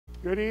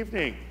Good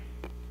evening.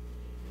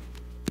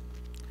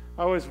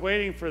 I was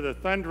waiting for the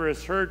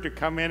thunderous herd to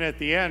come in at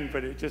the end,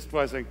 but it just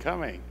wasn't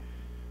coming.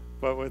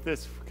 But with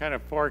this kind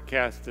of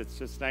forecast, it's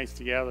just nice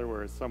to gather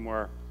where it's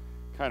somewhere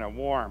kind of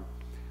warm.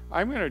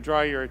 I'm going to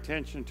draw your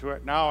attention to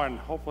it now, and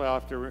hopefully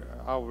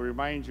I'll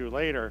remind you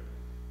later,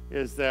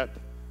 is that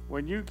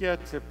when you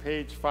get to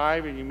page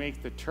 5 and you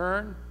make the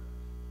turn,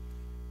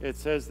 it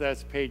says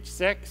that's page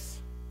 6,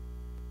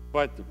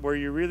 but where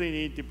you really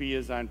need to be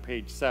is on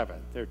page 7.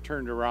 They're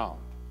turned around.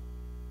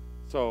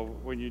 So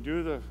when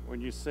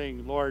you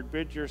sing, Lord,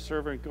 bid your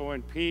servant go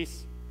in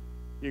peace,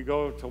 you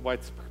go to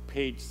what's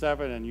page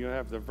 7 and you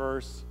have the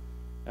verse,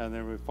 and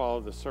then we follow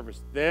the service.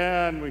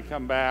 Then we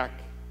come back.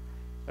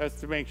 That's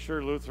to make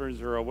sure Lutherans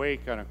are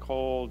awake on a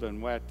cold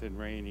and wet and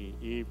rainy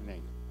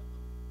evening.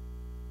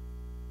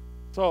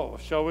 So,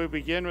 shall we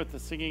begin with the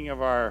singing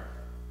of our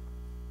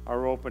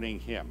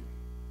opening hymn?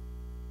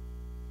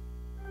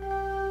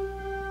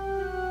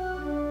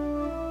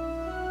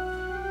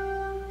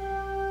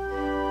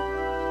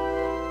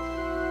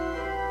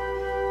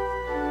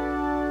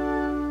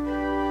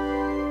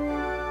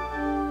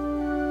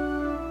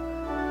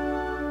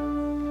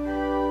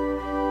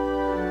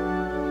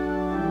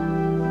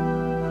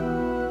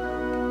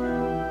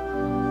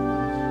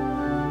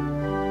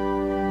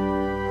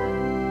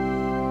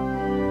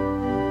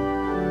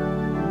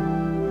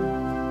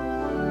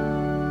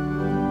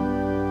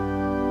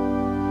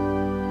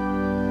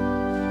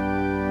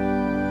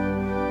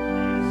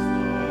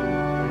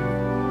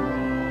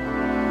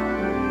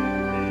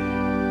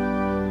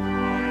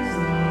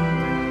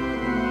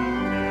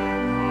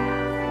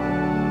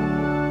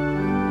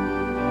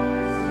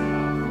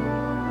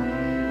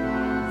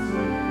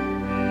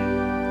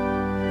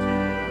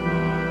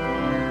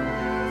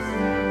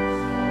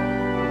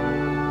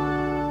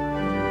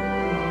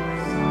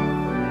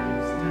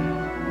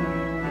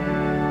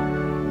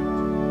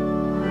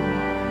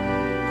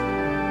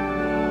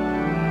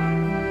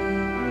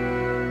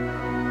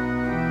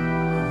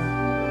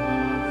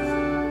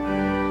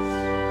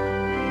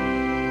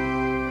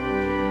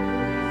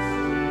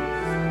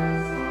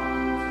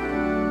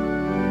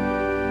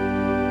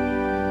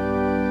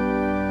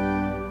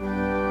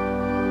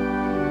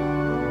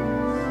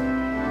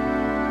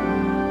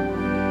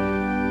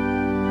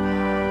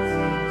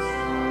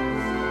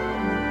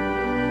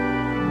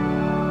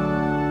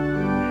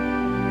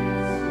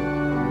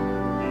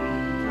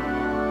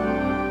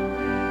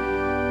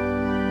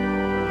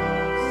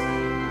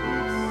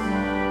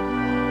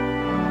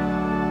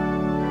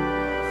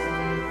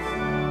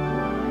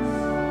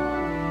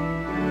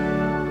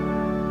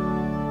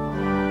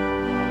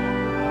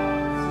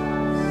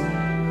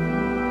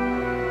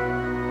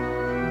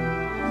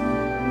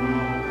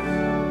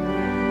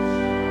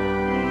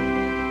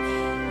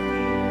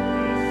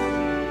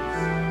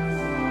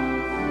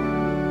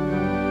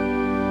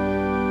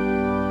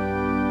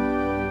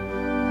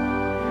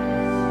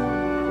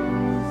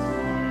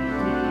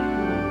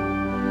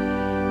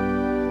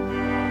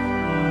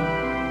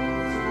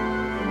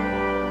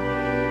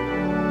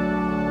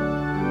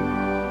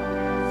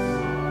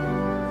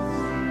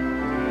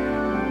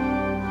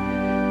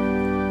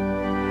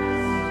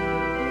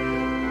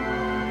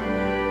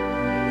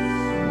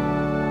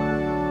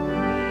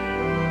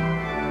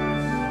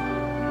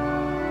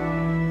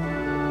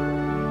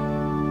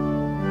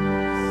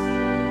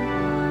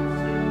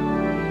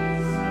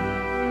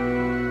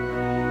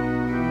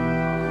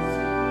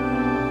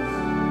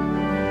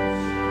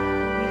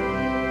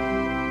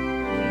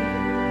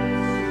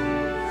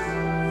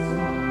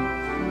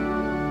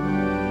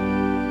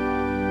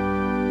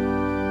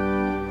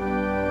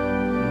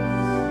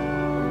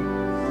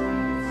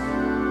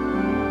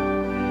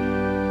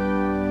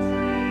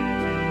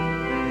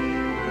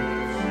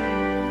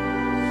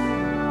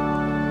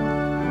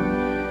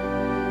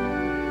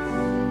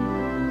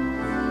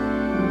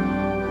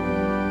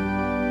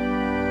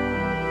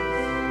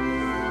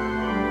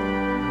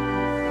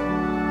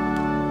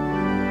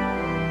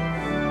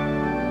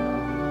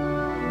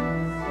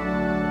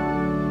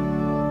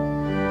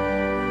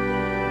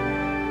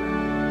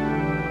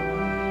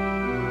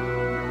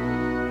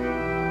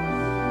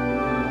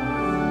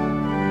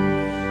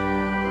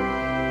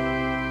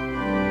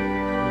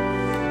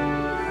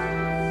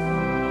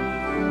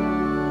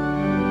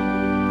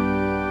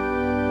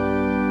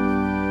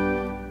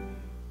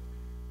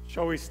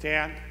 Shall we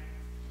stand?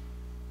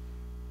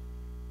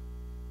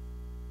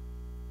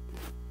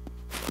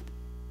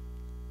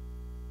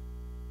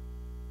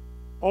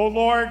 O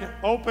Lord,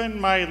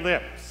 open my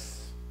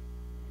lips.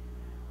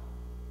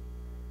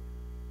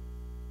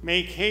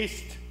 Make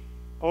haste,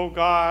 O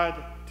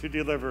God, to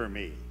deliver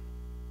me.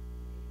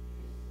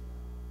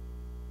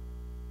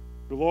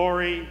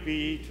 Glory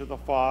be to the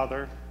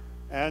Father,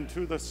 and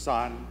to the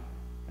Son,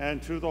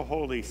 and to the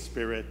Holy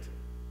Spirit,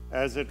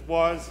 as it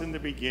was in the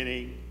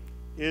beginning,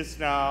 is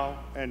now,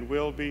 and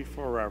will be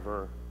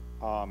forever.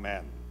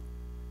 Amen.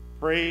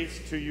 Praise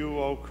to you,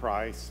 O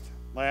Christ,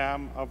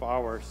 Lamb of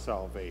our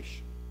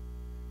salvation.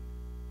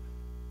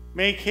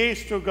 Make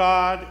haste, O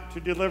God,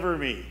 to deliver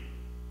me.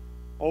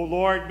 O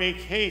Lord, make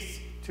haste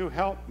to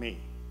help me.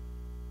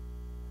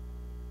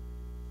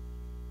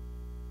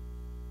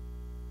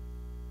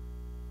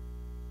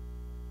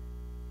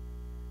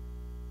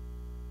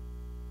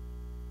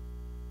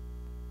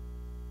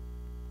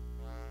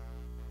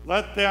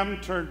 Let them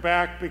turn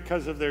back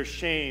because of their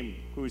shame,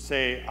 who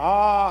say,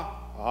 ah,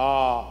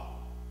 ah.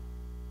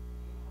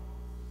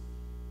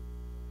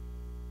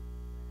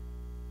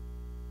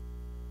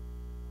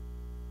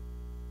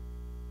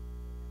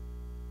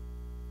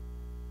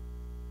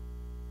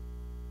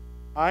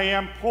 I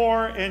am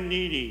poor and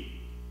needy.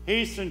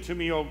 Hasten to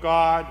me, O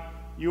God.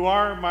 You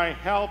are my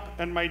help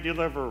and my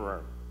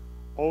deliverer.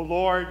 O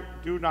Lord,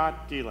 do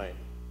not delay.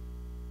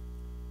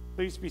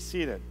 Please be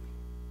seated.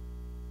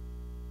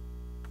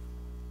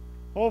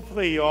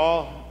 Hopefully you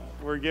all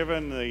were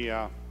given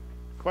the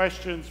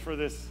questions for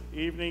this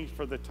evening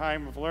for the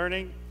time of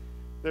learning.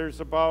 There's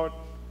about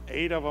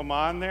 8 of them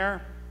on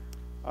there.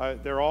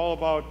 They're all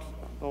about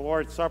the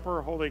Lord's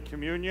Supper, Holy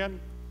Communion.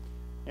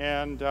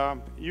 And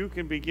you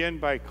can begin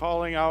by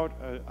calling out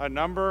a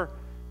number,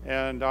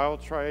 and I'll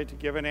try to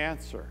give an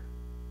answer.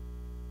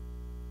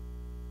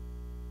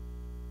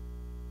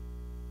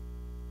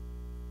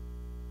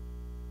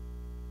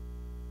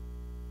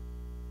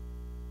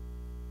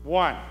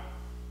 One.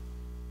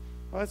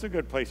 Well, that's a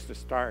good place to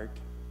start.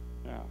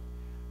 Yeah.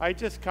 I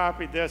just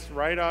copied this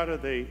right out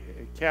of the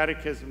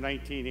Catechism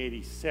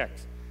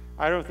 1986.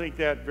 I don't think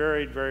that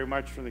varied very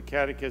much from the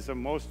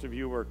Catechism. Most of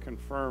you were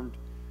confirmed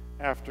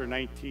after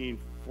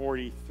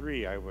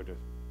 1943, I would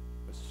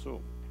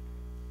assume.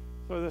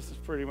 So this is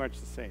pretty much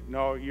the same.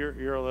 No,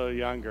 you're a little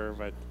younger,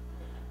 but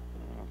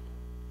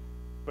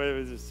it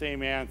was the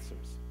same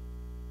answers.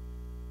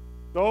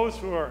 Those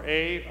who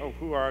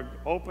are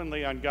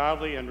openly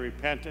ungodly and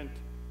repentant,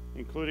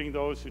 including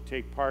those who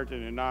take part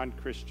in a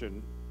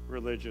non-Christian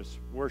religious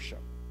worship.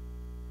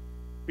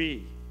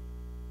 B,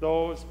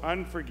 those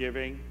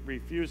unforgiving,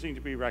 refusing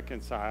to be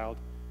reconciled,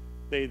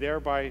 they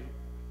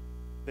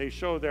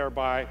show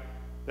thereby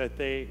that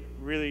they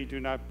really do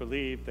not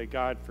believe that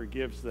God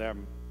forgives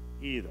them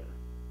either.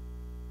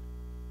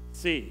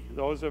 C,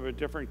 those of a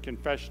different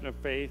confession of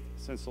faith,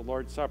 since the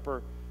Lord's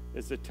Supper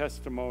is a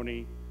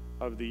testimony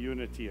of the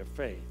unity of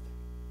faith.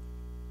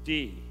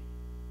 D,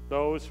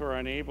 those who are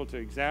unable to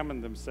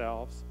examine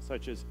themselves,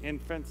 such as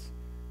infants,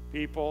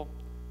 people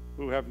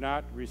who have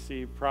not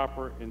received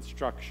proper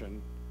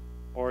instruction,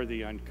 or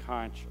the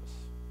unconscious.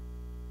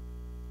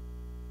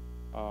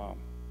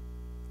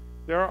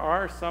 There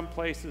are some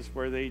places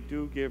where they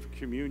do give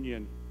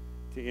communion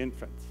to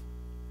infants.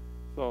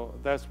 So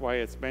that's why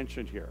it's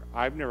mentioned here.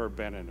 I've never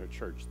been in a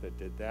church that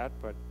did that,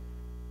 but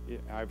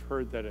I've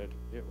heard that it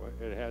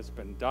has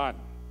been done,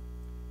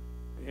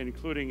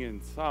 including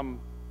in some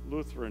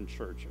Lutheran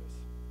churches.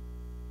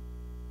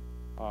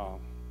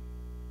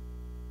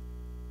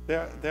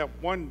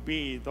 That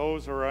 1b,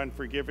 those who are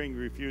unforgiving,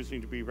 refusing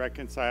to be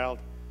reconciled,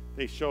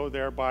 they show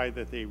thereby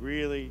that they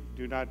really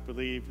do not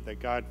believe that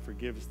God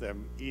forgives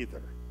them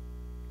either.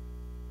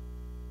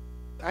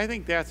 I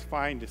think that's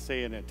fine to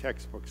say in a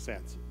textbook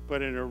sense,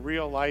 but in a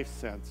real life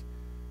sense,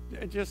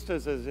 just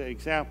as an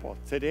example,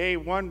 today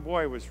one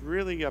boy was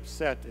really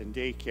upset in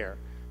daycare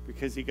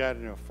because he got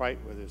in a fight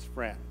with his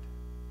friend.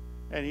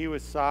 And he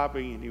was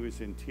sobbing and he was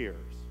in tears.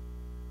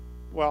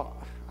 Well,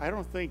 I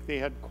don't think they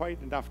had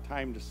quite enough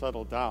time to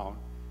settle down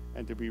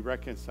and to be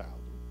reconciled.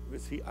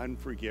 Was he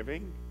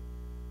unforgiving?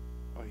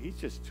 Oh, he's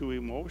just too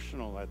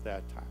emotional at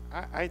that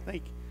time. I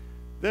think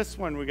this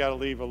one we got to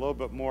leave a little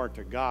bit more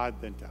to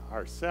God than to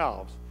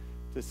ourselves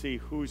to see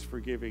who's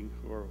forgiving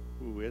or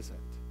who isn't.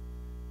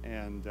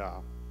 And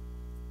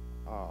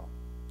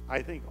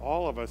I think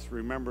all of us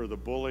remember the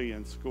bully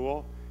in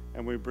school,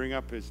 and we bring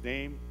up his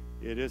name.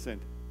 It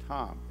isn't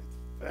Tom.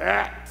 It's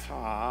that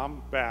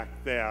Tom back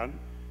then.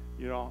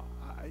 You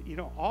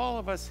know, all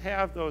of us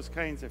have those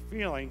kinds of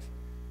feelings.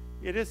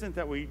 It isn't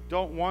that we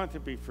don't want to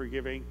be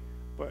forgiving,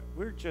 but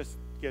we're just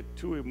get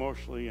too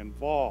emotionally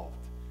involved.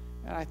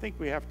 And I think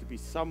we have to be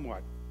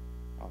somewhat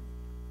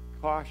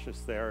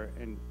cautious there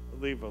and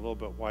leave a little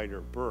bit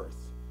wider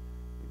berth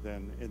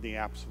than in the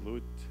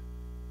absolute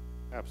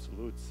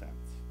sense.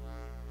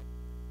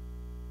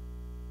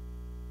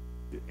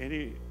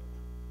 Any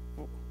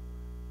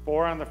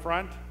 4 on the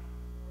front?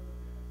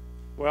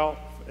 Well,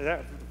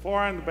 that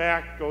 4 on the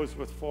back goes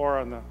with 4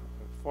 on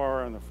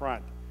the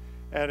front.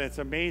 And it's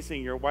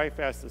amazing, your wife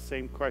asked the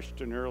same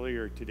question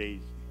earlier today.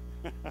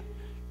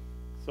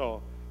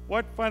 So,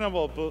 what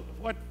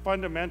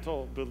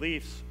fundamental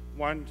beliefs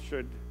one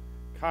should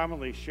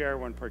commonly share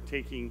when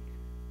partaking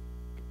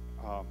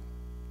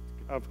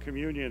of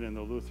communion in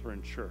the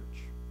Lutheran Church?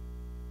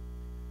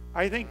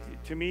 I think,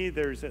 to me,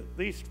 there's at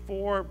least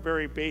 4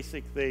 very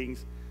basic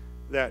things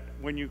that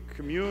when you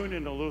commune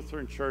in the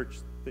Lutheran Church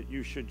that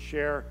you should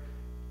share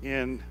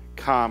in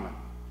common.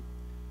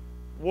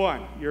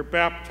 1, you're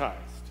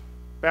baptized.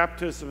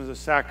 Baptism is a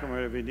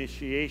sacrament of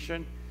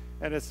initiation,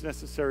 and it's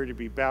necessary to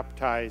be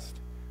baptized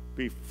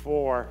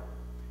before.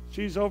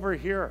 She's over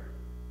here.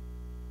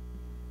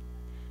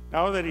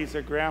 Now that he's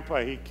a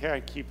grandpa, he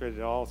can't keep it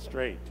all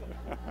straight.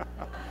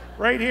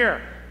 Right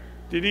here.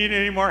 Do you need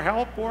any more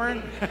help,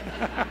 Warren?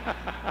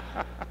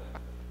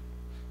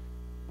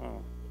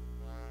 Oh.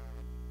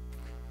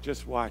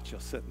 Just watch,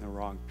 you'll sit in the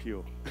wrong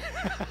pew.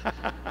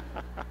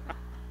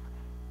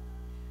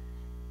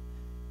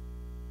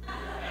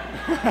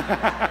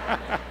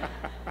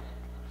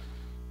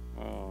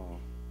 Oh.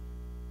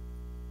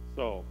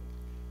 So,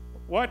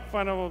 what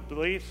fundamental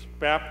beliefs?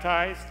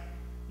 Baptized.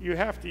 You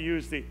have to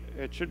use it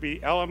should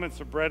be elements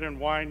of bread and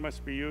wine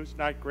must be used,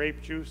 not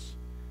grape juice,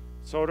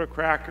 soda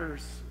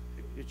crackers.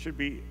 It should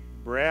be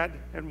bread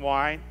and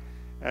wine.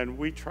 And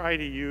we try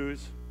to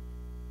use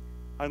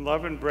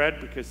unleavened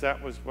bread because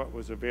that was what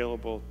was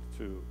available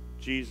to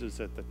Jesus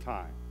at the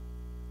time.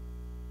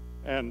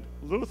 And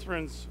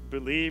Lutherans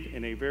believe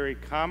in a very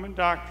common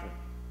doctrine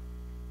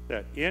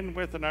that in,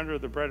 with, and under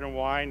the bread and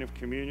wine of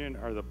communion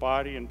are the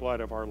body and blood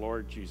of our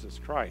Lord Jesus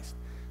Christ.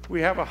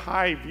 We have a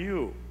high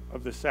view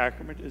of the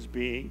sacrament as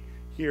being,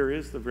 here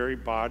is the very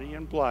body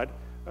and blood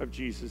of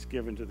Jesus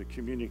given to the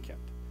communicant.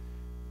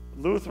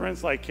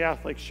 Lutherans, like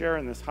Catholics, share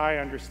in this high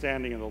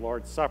understanding of the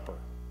Lord's Supper.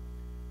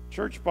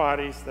 Church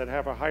bodies that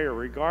have a higher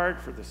regard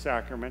for the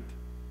sacrament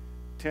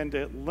tend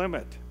to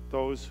limit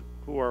those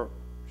who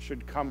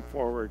should come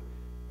forward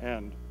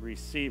and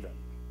receive it.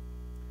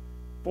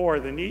 4,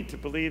 the need to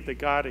believe that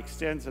God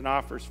extends and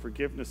offers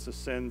forgiveness of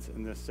sins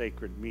in this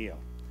sacred meal.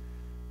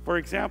 For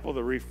example,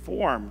 the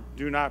Reformed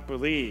do not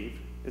believe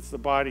it's the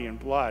body and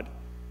blood,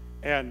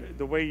 and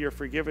the way you're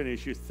forgiven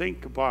is you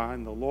think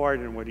upon the Lord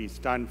and what he's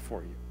done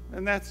for you.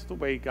 And that's the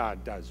way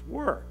God does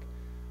work.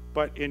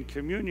 But in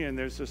communion,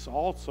 there's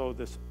also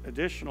this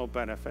additional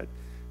benefit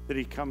that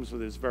he comes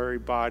with his very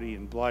body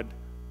and blood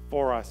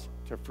for us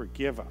to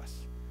forgive us.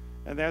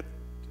 And that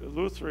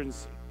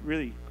Lutherans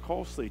really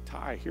closely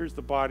tie. Here's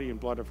the body and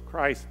blood of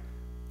Christ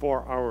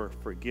for our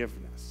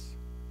forgiveness.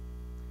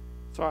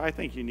 So I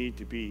think you need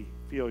to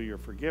feel you're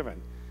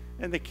forgiven.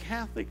 In the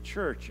Catholic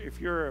Church,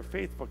 if you're a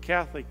faithful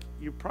Catholic,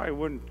 you probably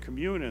wouldn't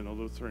commune in the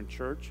Lutheran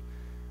Church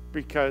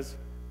because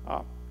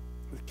the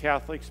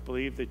Catholics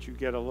believe that you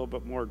get a little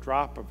bit more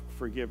drop of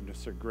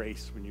forgiveness or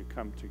grace when you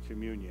come to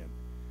communion.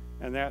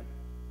 And that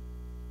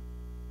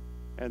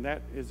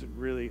isn't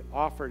really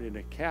offered in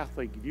a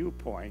Catholic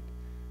viewpoint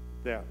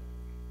that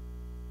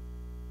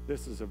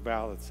this is a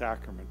valid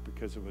sacrament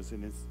because it was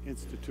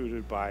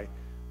instituted by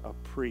a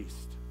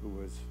priest who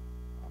was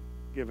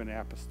given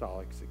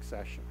apostolic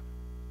succession.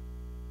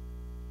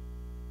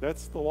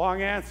 That's the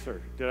long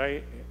answer.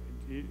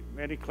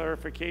 Any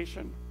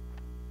clarification?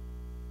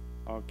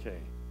 Okay.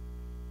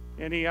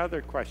 Any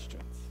other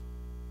questions?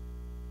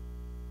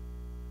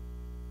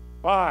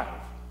 5.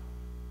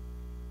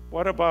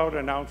 What about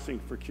announcing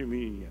for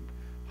communion?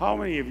 How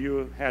many of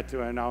you had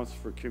to announce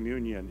for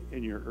communion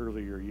in your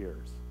earlier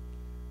years?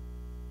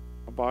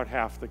 About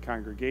half the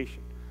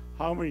congregation.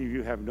 How many of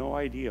you have no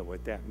idea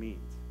what that means?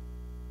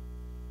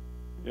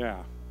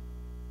 Yeah.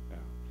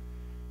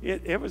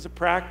 It was a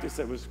practice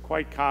that was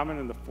quite common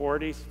in the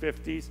 40s,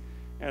 50s,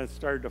 and it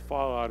started to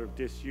fall out of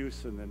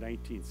disuse in the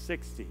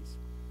 1960s.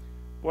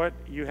 What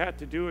you had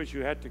to do is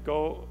you had to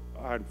go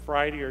on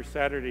Friday or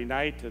Saturday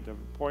night at a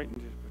point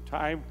in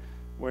time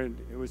when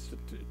it was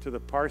to the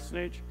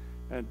parsonage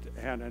and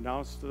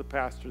announce to the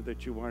pastor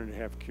that you wanted to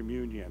have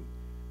communion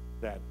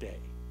that day,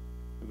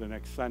 the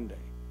next Sunday.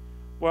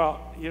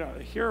 Well,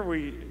 here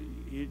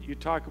you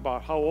talk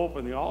about how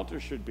open the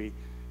altar should be.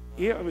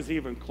 It was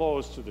even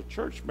closed to the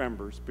church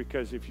members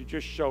because if you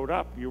just showed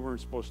up, you weren't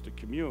supposed to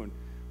commune,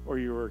 or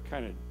you were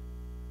kind of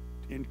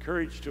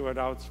encouraged to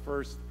announce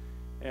first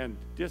and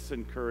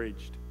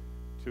disencouraged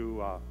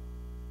to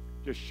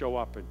just show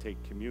up and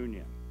take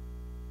communion.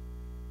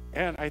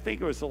 And I think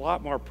it was a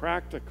lot more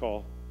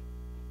practical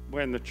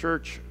when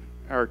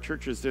our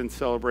churches didn't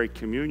celebrate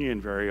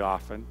communion very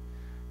often.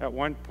 At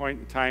one point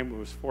in time, it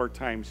was 4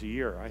 times a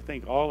year. I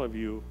think all of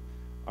you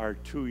are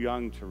too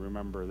young to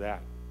remember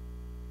that.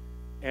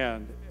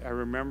 And I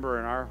remember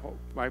in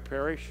my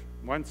parish,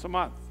 once a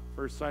month,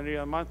 first Sunday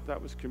of the month,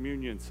 that was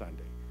Communion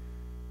Sunday.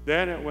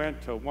 Then it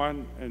went to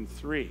 1 and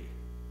 3.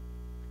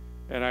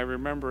 And I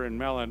remember in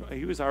Mellon,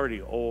 he was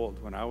already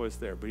old when I was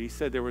there, but he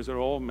said there was an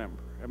old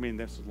member. I mean,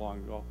 this was long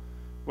ago.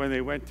 When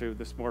they went to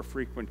this more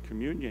frequent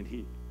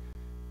communion,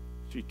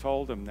 she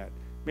told him that,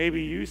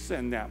 maybe you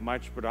send that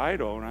much, but I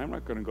don't. I'm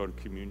not going to go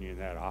to communion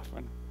that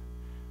often.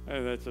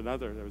 And there was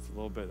a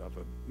little bit of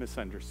a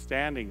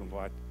misunderstanding of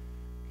what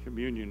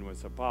communion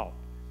was about.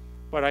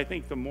 But I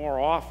think the more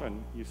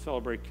often you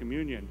celebrate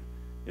communion,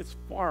 it's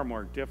far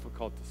more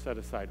difficult to set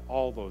aside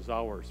all those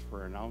hours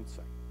for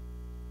announcing.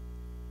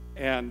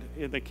 And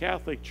in the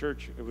Catholic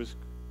Church, it was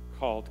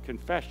called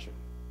confession.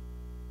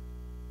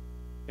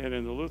 And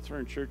in the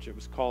Lutheran Church, it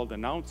was called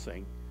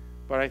announcing.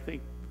 But I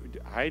think,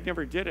 I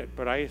never did it,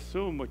 but I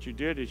assume what you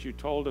did is you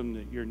told them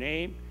that your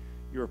name,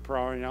 you were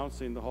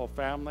pronouncing the whole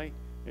family,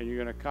 and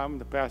you're going to come.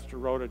 The pastor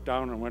wrote it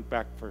down and went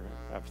back for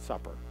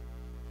supper.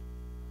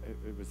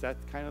 Was that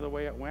kind of the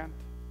way it went?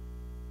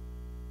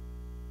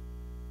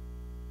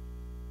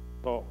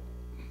 So,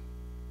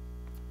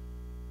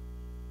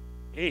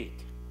 8.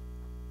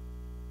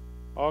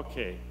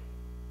 Okay.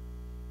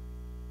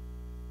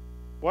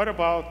 What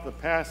about the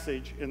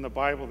passage in the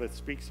Bible that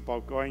speaks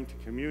about going to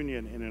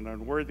communion in an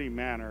unworthy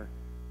manner?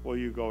 Will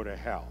you go to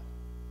hell?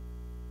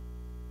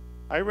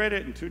 I read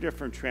it in 2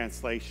 different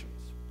translations.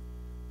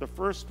 The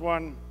first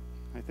one,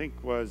 I think,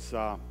 was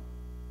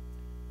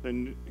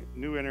the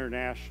New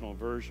International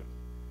Version.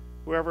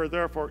 Whoever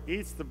therefore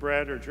eats the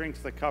bread or drinks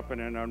the cup in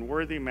an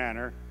unworthy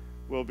manner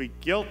will be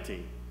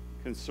guilty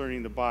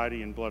concerning the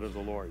body and blood of the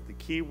Lord. The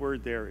key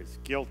word there is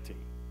guilty.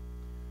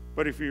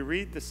 But if you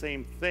read the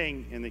same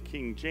thing in the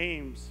King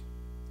James,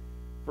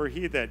 for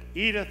he that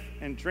eateth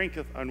and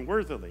drinketh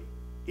unworthily,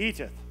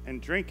 eateth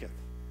and drinketh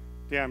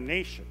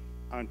damnation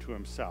unto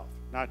himself,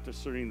 not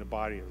discerning the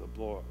body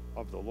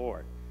of the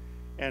Lord.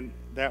 And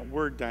that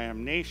word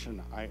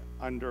damnation I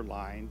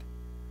underlined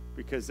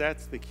because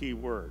that's the key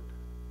word.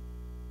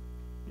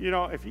 You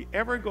know, if you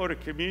ever go to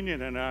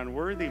communion in an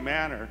unworthy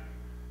manner,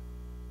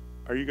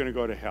 are you going to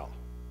go to hell?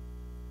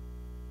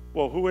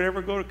 Well, who would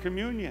ever go to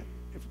communion?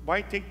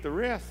 Why take the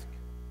risk?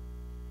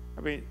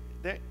 I mean,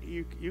 that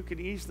you can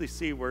easily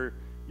see where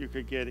you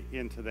could get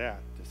into that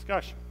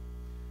discussion.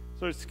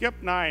 So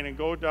skip 9 and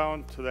go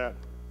down to that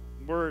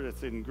word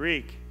that's in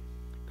Greek,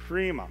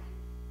 krima.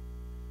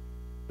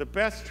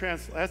 That's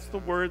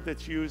the word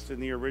that's used in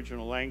the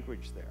original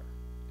language there.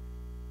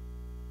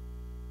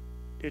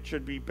 It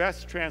should be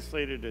best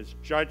translated as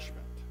judgment.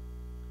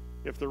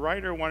 If the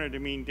writer wanted to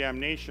mean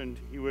damnation,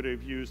 he would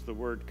have used the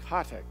word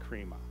kata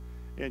krima.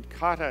 And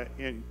kata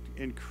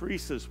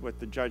increases what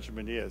the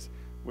judgment is,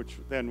 which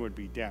then would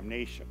be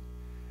damnation.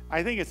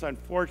 I think it's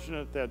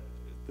unfortunate that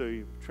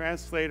the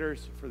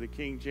translators for the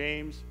King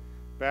James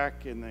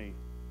back in the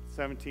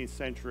 17th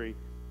century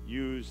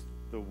used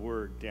the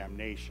word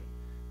damnation,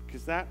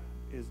 because that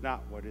is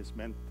not what is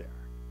meant there.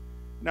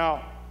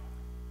 Now,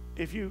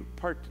 if you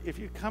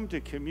come to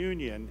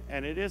communion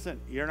and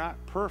you're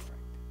not perfect,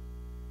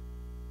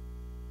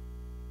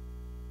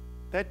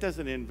 that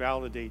doesn't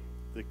invalidate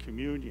the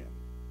communion.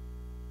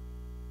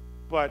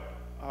 But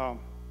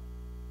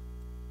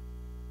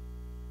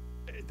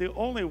the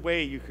only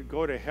way you could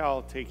go to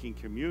hell taking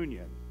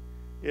communion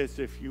is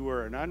if you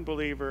were an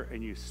unbeliever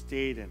and you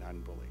stayed in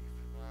unbelief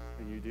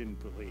and you didn't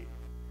believe.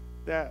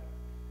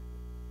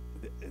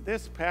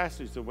 This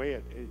passage, the way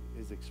it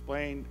is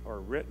explained or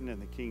written in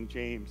the King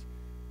James,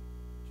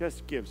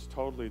 just gives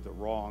totally the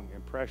wrong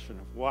impression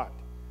of what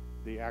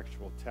the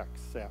actual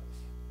text says.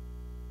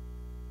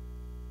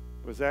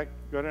 Was that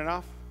good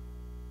enough?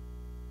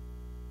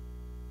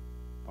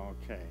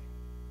 Okay.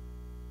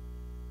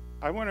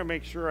 I want to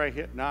make sure I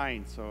hit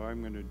 9, so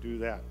I'm going to do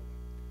that.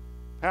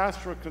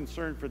 Pastoral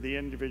concern for the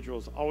individual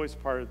is always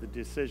part of the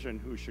decision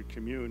who should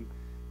commune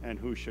and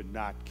who should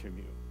not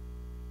commune.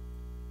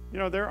 You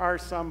know, there are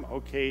some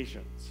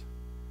occasions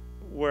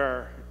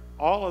where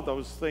all of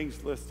those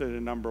things listed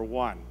in number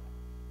 1,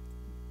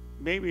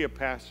 maybe a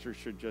pastor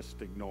should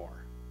just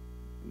ignore.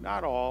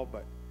 Not all,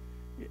 but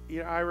you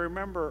know, I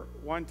remember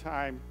one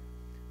time,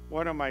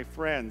 one of my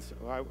friends,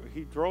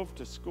 he drove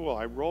to school.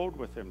 I rode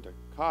with him to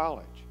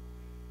college.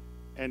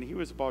 And he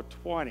was about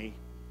 20,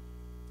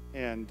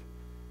 and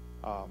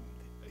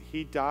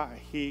he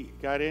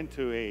got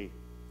into a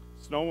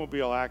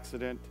snowmobile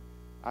accident.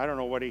 I don't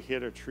know what he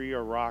hit, a tree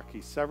or rock.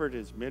 He severed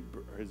his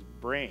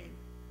brain,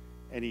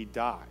 and he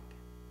died.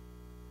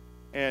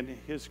 And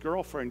his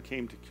girlfriend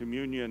came to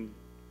communion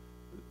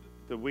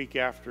the week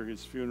after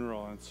his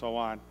funeral and so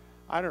on.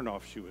 I don't know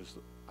if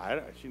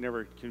she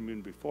never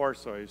communed before,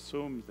 so I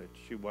assumed that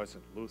she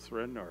wasn't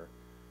Lutheran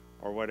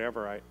or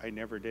whatever. I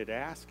never did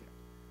ask him.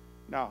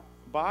 Now,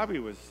 Bobby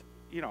was,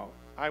 you know,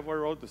 I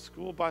rode the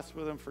school bus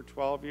with him for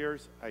 12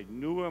 years. I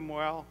knew him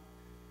well.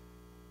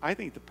 I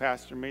think the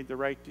pastor made the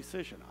right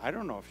decision. I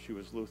don't know if she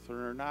was Lutheran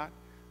or not,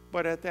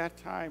 but at that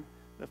time,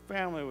 the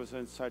family was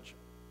in such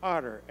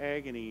utter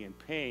agony and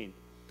pain.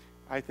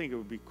 I think it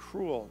would be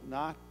cruel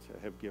not to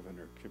have given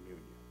her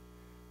communion.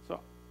 So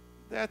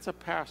that's a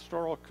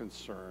pastoral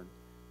concern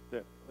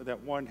that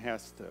one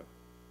has to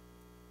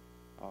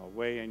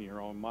weigh in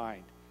your own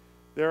mind.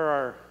 There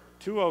are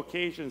 2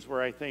 occasions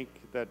where I think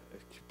that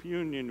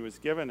communion was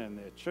given and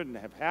it shouldn't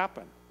have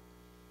happened.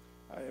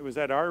 It was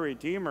at Our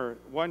Redeemer.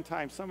 One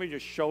time somebody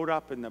just showed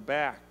up in the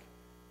back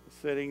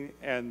sitting,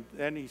 and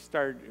then he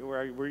started,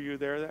 were you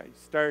there? He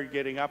started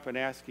getting up and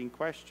asking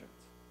questions.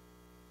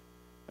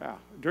 Yeah,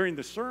 during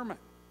the sermon.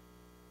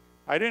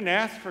 I didn't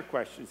ask for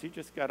questions. He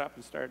just got up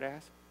and started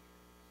asking.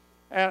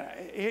 And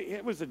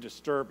it was a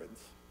disturbance,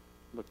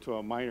 to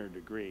a minor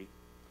degree.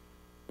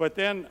 But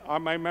then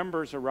my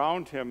members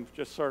around him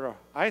just sort of,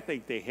 I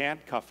think they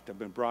handcuffed him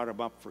and brought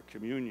him up for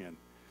communion.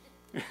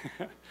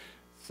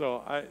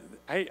 So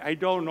I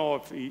don't know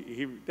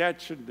if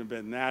that shouldn't have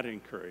been that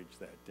encouraged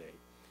that day.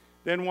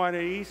 Then one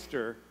at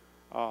Easter,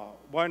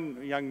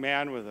 one young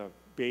man with a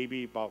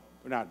baby,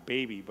 not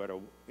baby, but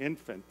an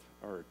infant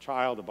or a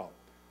child about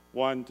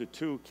 1 to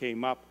 2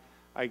 came up.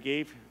 I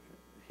gave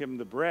him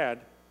the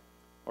bread,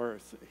 or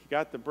he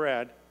got the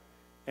bread,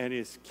 and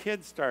his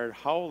kids started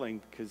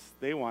howling because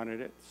they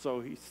wanted it, so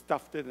he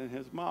stuffed it in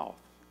his mouth.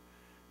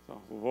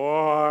 So,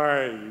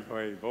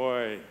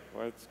 boy,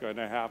 what's going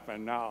to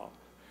happen now?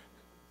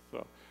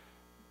 So,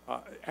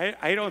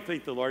 I don't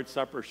think the Lord's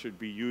Supper should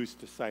be used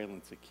to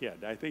silence a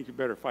kid. I think you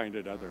better find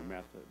another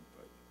method.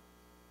 But.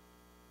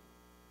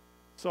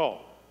 So,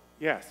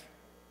 yes.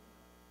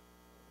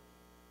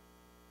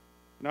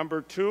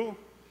 Number 2,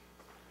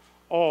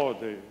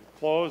 the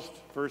closed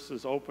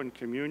versus open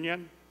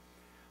communion.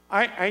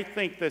 I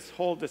think this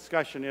whole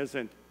discussion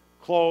isn't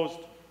closed,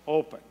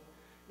 open.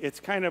 It's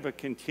kind of a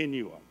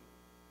continuum.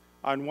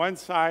 On one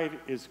side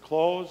is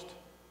closed,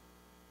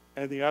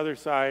 and the other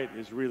side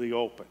is really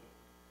open.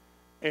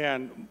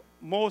 And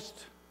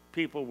most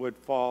people would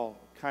fall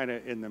kind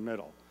of in the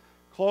middle.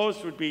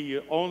 Closed would be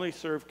you only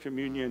serve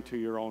communion to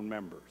your own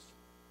members.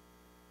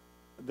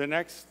 The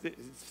next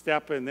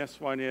step in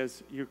this one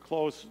is the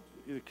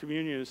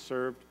communion is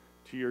served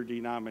to your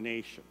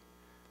denomination.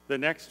 The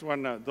next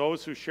one,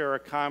 those who share a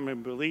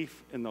common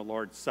belief in the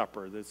Lord's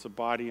Supper, that's the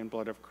body and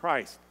blood of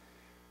Christ.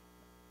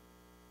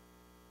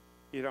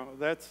 You know,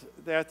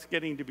 that's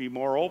getting to be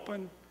more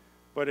open,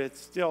 but it's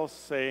still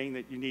saying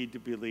that you need to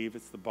believe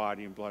it's the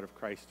body and blood of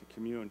Christ to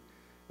commune.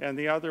 And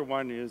the other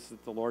one is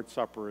that the Lord's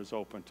Supper is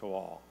open to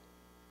all.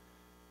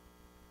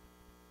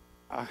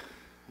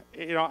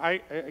 You know,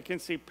 I can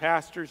see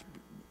pastors,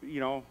 you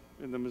know,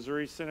 in the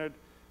Missouri Synod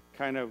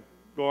kind of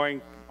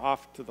going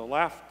off to the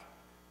left.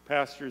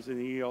 Pastors in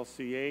the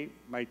ELCA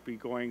might be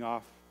going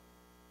off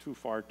too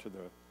far to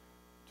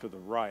the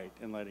right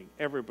and letting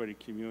everybody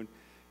commune.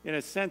 In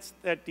a sense,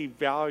 that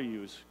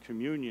devalues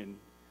communion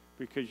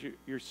because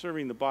you're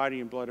serving the body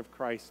and blood of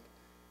Christ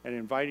and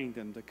inviting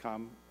them to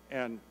come,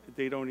 and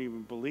they don't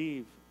even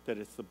believe that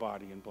it's the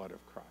body and blood of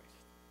Christ.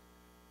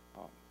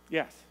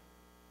 Yes?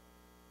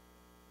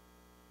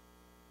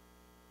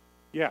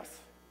 Yes.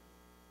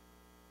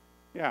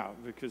 Yeah,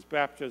 because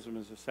baptism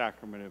is a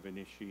sacrament of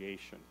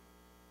initiation.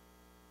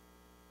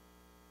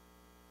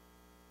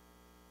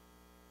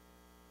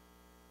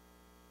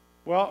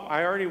 Well,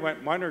 I already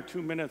went 1 or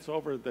 2 minutes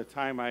over the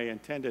time I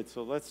intended,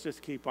 so let's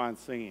just keep on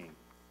singing.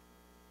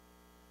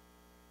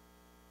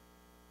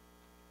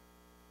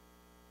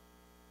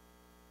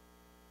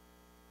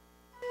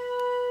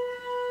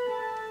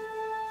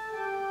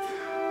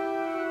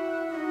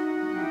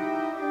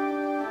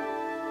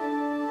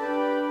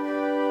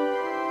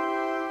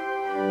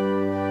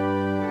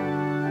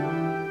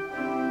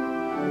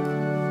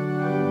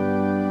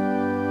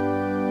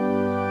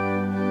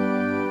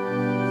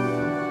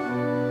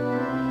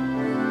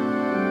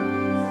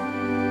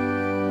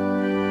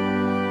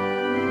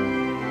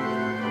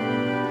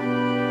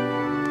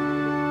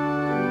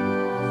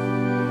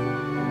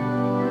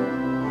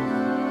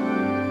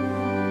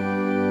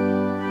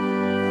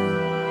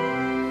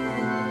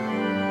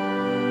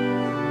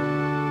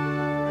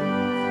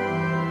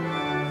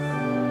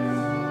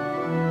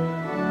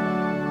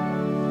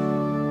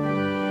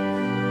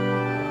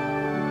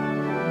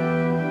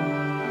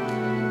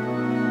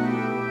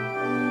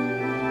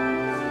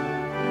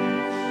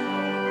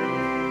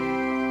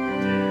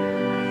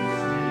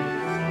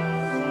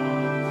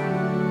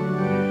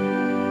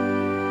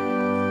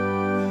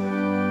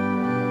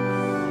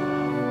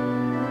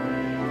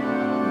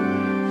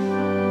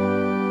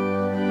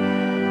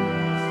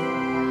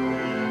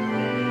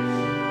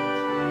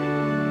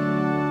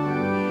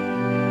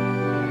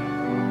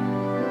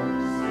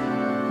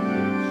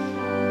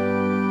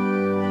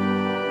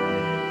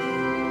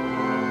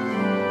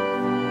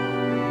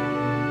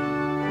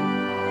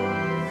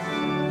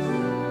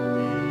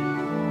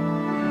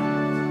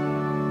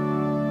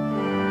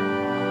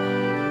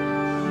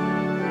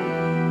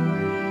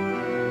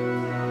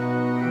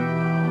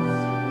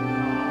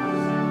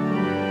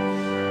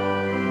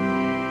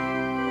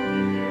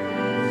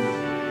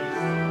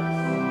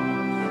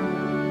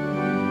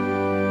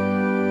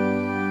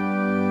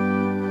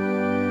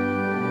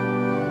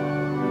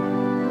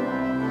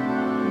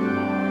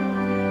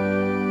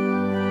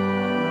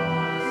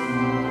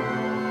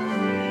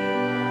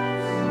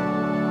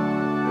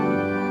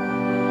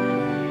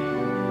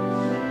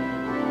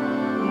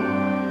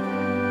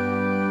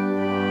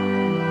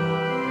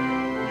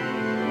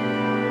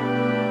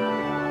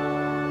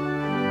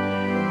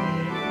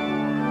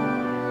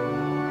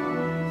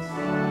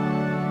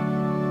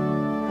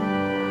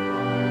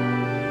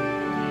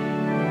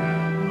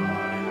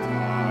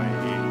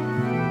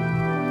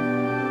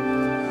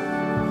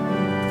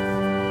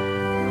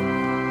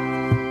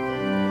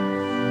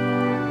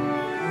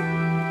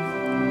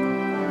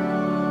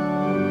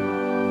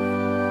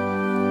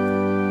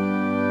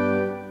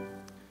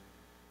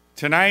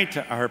 Tonight,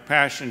 our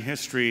Passion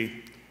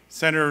history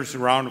centers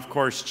around, of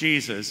course,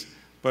 Jesus,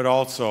 but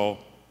also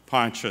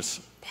Pontius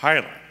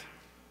Pilate.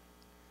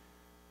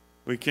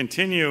 We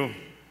continue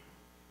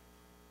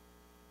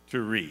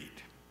to read.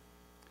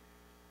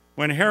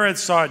 When Herod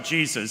saw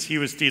Jesus, he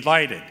was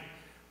delighted,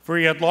 for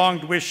he had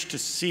long wished to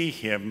see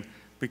him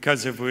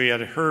because of what he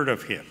had heard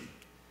of him,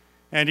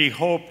 and he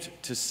hoped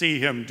to see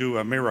him do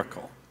a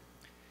miracle.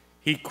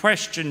 He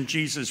questioned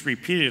Jesus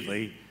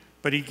repeatedly,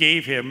 but he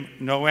gave him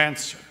no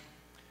answer.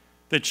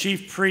 The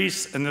chief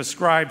priests and the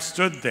scribes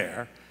stood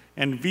there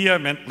and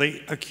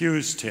vehemently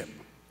accused him.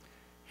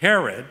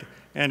 Herod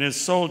and his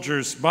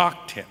soldiers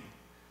mocked him.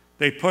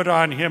 They put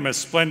on him a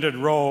splendid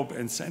robe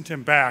and sent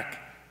him back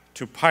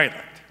to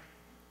Pilate.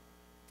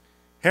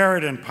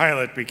 Herod and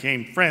Pilate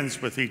became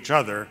friends with each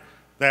other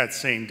that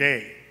same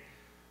day,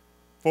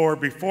 for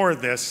before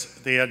this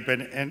they had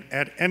been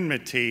at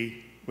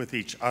enmity with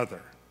each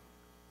other.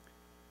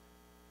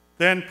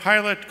 Then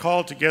Pilate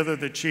called together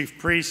the chief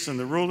priests and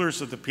the rulers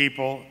of the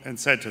people and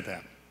said to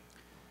them,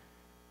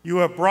 "You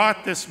have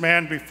brought this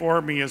man before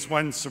me as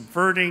one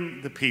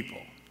subverting the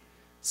people.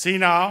 See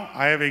now,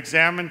 I have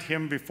examined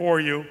him before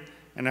you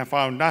and have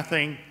found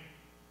nothing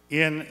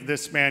in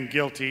this man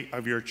guilty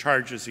of your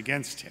charges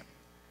against him.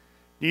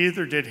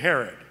 Neither did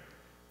Herod,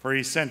 for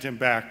he sent him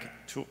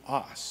back to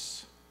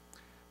us.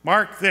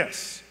 Mark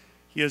this,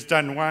 he has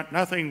done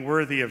nothing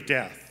worthy of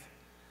death.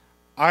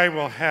 I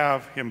will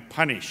have him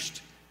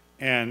punished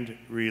and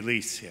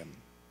release him."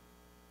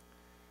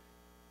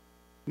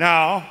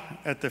 Now,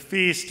 at the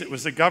feast, it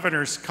was the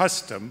governor's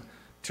custom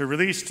to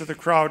release to the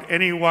crowd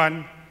any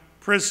one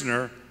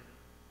prisoner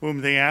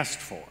whom they asked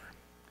for.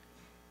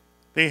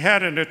 They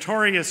had a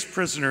notorious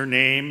prisoner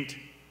named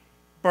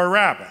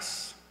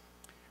Barabbas.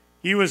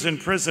 He was in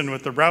prison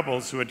with the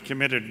rebels who had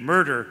committed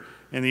murder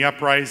in the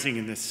uprising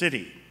in the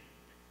city.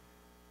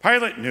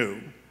 Pilate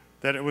knew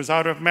that it was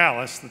out of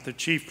malice that the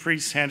chief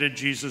priests handed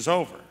Jesus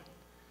over.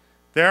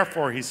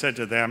 Therefore, he said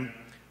to them,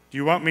 "Do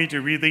you want me to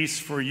release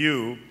for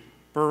you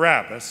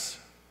Barabbas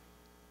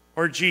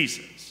or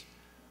Jesus,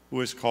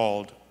 who is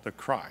called the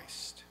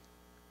Christ?"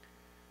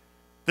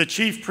 The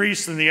chief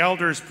priests and the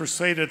elders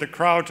persuaded the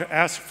crowd to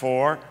ask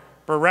for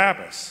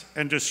Barabbas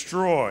and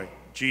destroy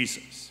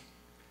Jesus.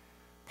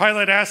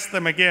 Pilate asked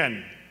them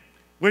again,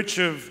 "Which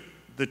of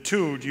the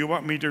two do you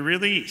want me to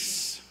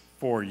release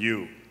for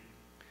you?"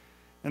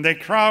 And they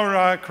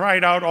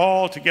cried out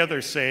all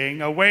together,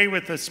 saying, "Away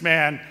with this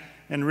man,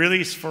 and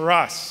release for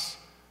us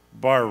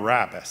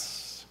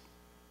Barabbas."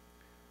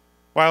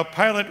 While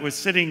Pilate was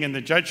sitting in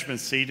the judgment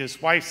seat,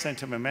 his wife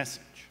sent him a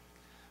message.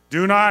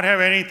 "Do not have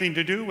anything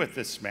to do with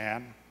this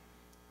man.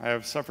 I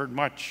have suffered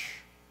much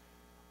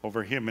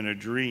over him in a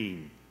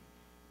dream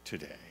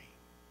today."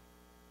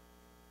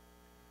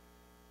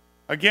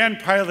 Again,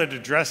 Pilate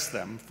addressed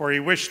them, for he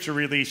wished to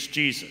release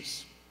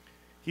Jesus.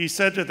 He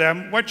said to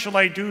them, "What shall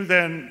I do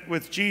then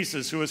with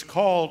Jesus, who is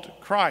called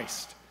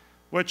Christ?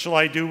 What shall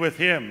I do with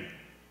him,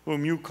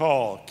 whom you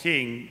call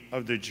King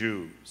of the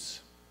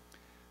Jews?"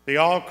 They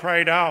all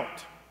cried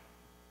out,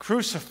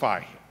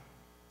 "Crucify him."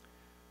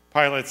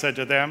 Pilate said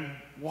to them,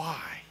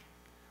 "Why?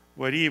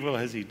 What evil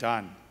has he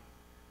done?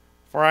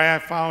 For I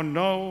have found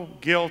no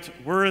guilt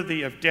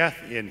worthy of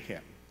death in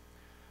him.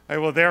 I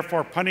will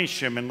therefore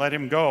punish him and let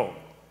him go."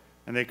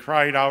 And they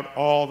cried out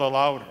all the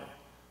louder,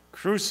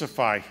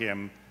 "Crucify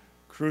him,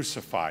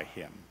 crucify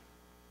him."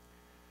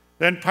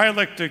 Then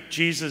Pilate took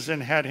Jesus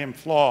and had him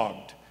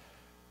flogged.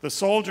 The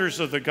soldiers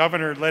of the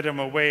governor led him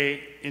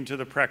away into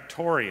the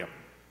praetorium.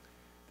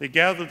 They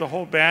gathered the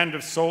whole band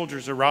of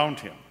soldiers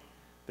around him.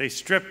 They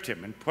stripped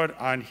him and put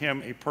on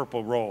him a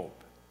purple robe.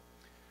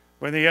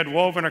 When they had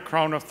woven a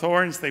crown of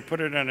thorns, they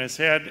put it on his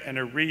head and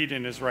a reed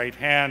in his right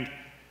hand.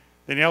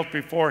 They knelt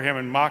before him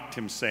and mocked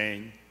him,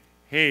 saying,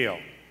 "Hail,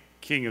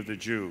 King of the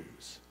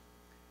Jews."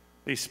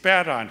 They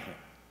spat on him,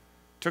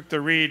 took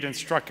the reed and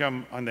struck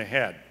him on the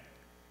head.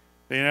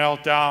 They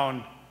knelt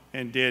down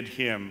and did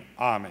him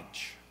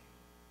homage.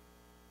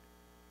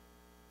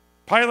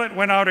 Pilate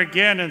went out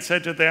again and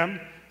said to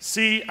them,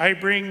 "See, I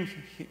bring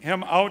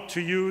him out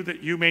to you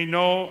that you may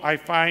know I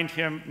find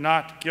him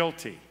not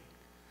guilty."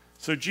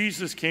 So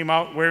Jesus came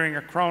out wearing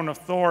a crown of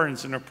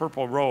thorns and a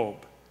purple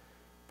robe.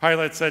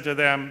 Pilate said to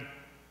them,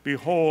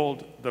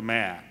 "Behold the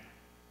man."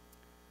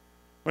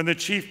 When the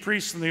chief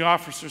priests and the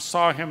officers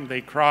saw him,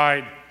 they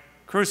cried,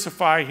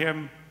 "Crucify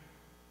him,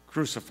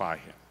 crucify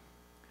him."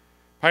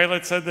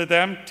 Pilate said to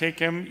them, "Take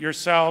him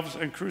yourselves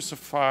and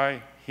crucify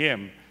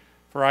him,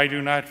 for I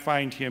do not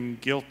find him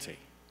guilty."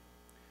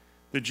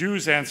 The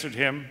Jews answered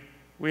him,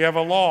 "We have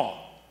a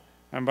law,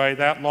 and by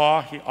that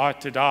law he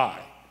ought to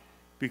die,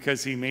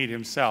 because he made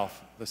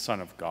himself the Son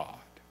of God."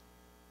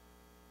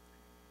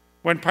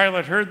 When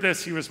Pilate heard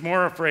this, he was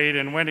more afraid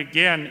and went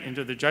again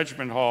into the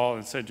judgment hall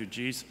and said to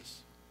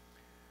Jesus,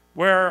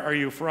 "Where are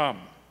you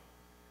from?"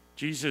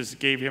 Jesus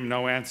gave him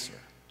no answer.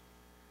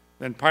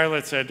 Then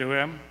Pilate said to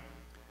him,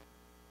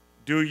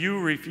 "Do you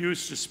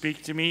refuse to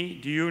speak to me?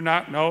 Do you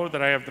not know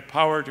that I have the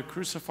power to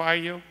crucify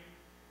you,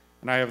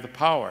 and I have the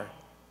power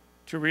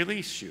to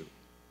release you?"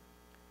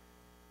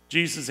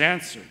 Jesus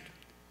answered,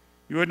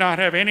 "You would not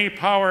have any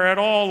power at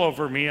all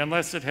over me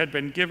unless it had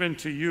been given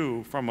to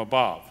you from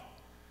above.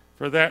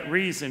 For that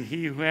reason,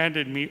 he who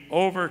handed me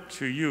over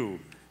to you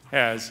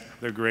has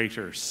the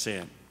greater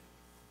sin."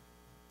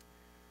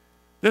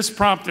 This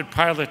prompted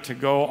Pilate to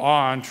go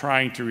on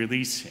trying to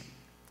release him.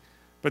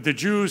 But the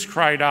Jews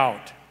cried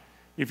out,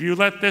 "If you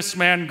let this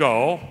man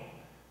go,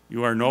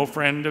 you are no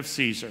friend of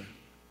Caesar.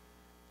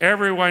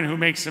 Everyone who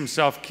makes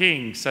himself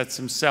king sets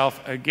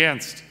himself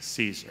against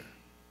Caesar."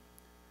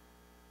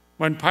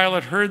 When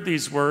Pilate heard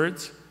these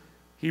words,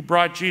 he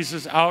brought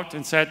Jesus out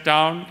and sat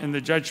down in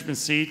the judgment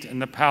seat in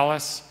the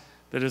palace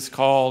that is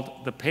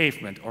called the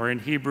Pavement, or in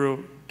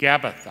Hebrew,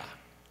 Gabbatha.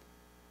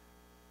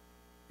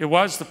 It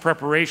was the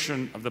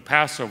preparation of the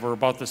Passover,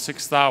 about the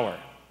 6th hour.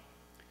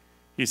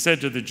 He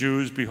said to the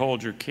Jews,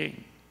 "Behold your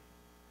king."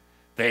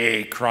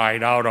 They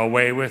cried out,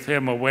 "Away with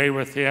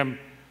him,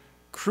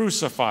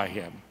 "Crucify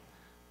him."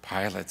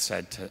 Pilate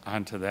said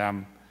unto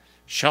them,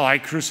 "Shall I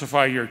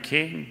crucify your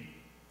king?"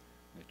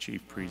 The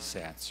chief priests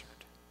answered,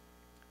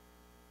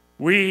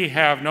 "We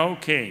have no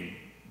king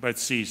but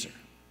Caesar."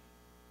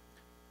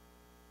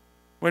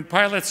 When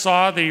Pilate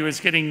saw that he was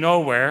getting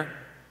nowhere,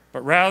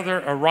 but rather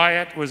a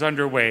riot was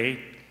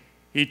underway,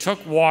 he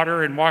took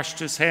water and washed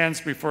his hands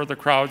before the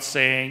crowd,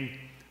 saying,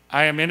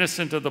 "I am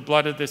innocent of the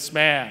blood of this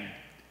man.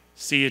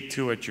 See it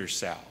to it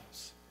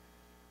yourselves."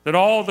 Then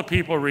all the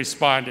people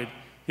responded,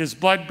 "His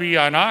blood be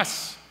on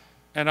us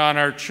and on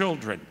our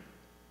children."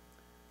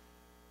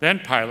 Then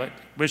Pilate,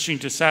 wishing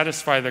to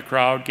satisfy the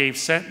crowd, gave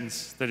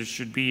sentence that it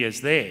should be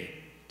as they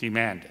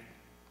demanded.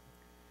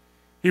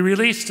 He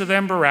released to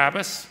them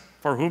Barabbas,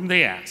 for whom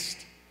they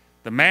asked,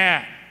 the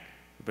man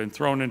who had been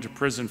thrown into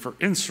prison for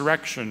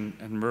insurrection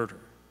and murder.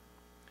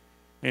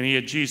 And he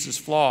had Jesus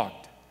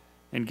flogged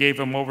and gave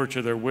him over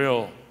to their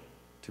will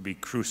to be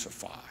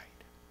crucified.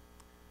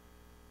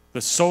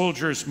 The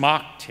soldiers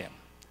mocked him,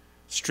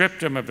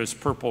 stripped him of his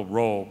purple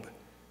robe,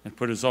 and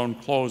put his own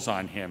clothes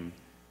on him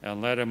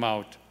and led him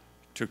out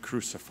to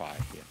crucify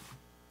him.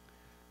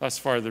 Thus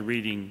far, the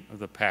reading of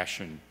the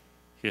Passion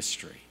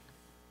history.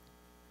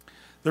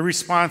 The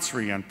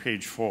responsory on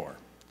page 4.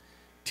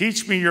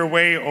 Teach me your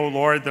way, O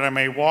Lord, that I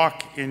may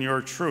walk in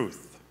your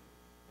truth.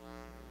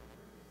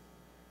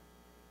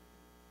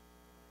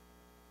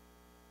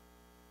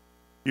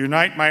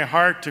 Unite my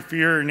heart to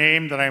fear your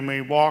name, that I may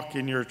walk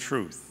in your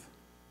truth.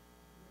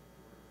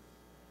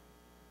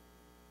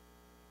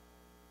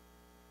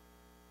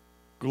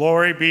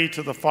 Glory be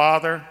to the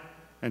Father,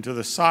 and to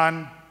the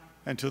Son,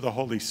 and to the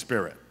Holy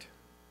Spirit.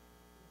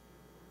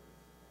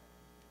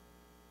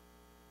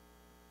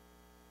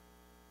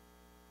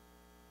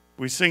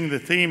 We sing the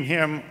theme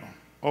hymn,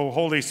 O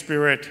Holy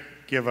Spirit,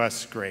 give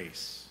us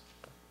grace.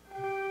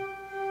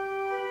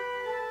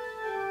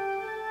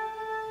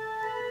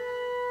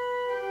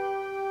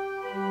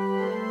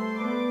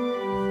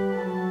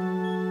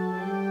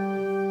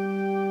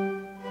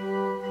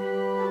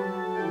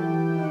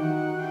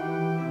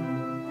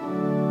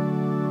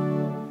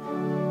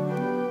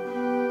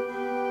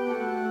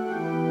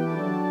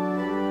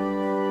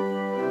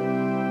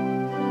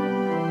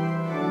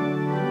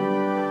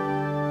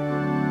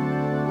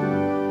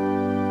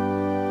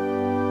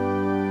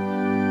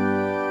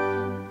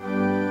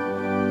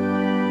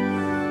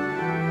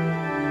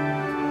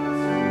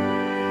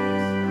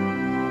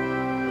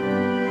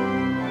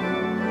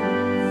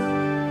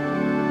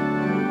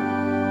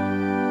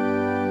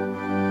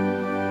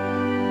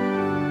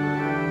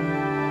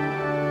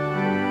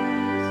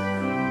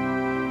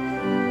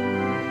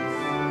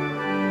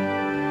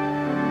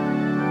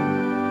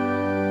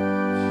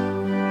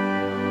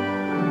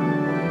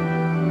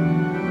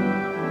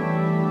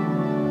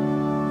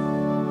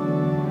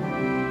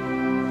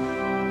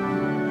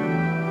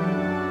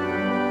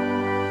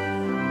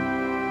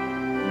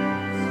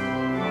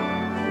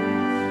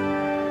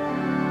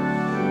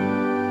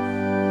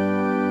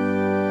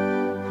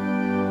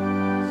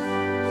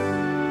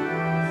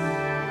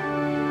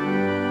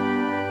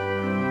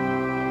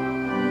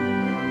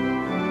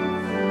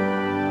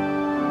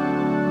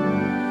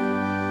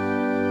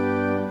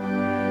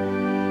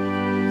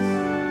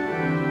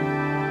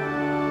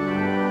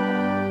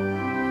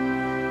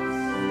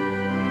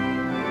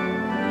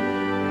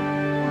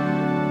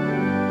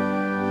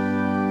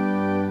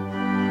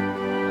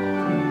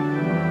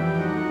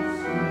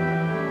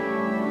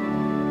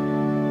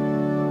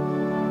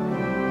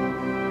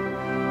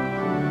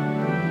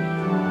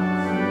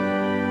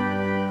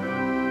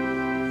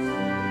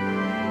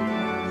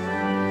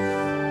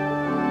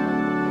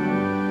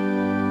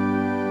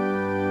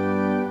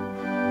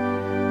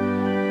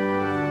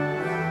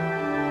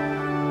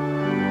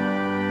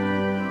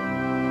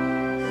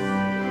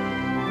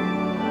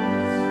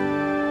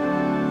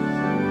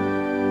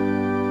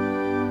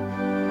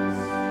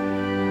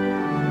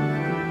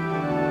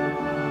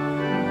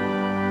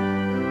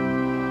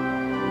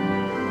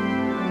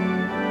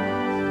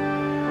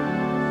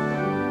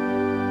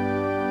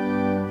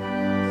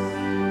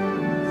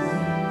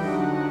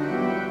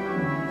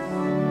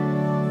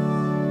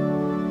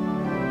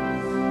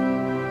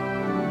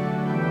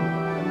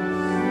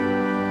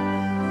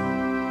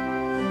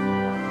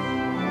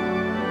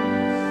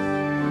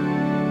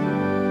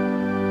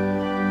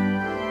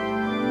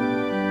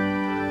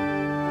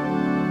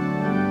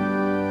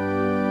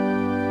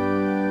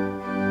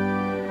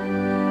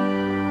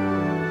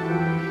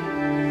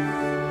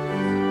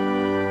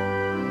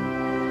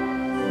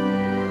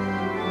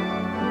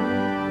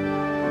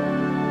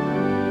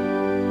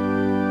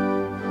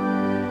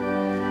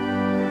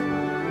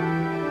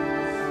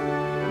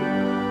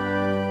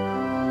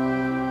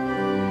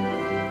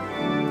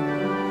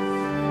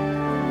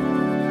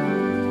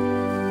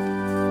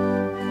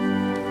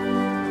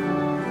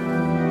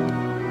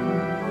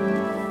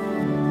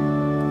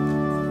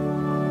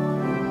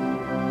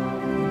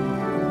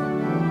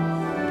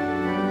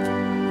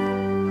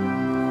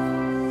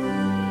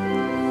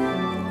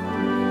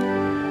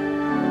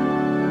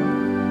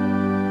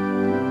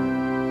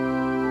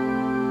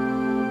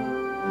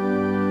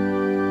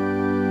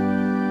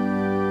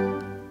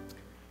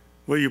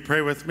 Will you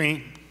pray with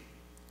me?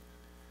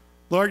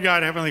 Lord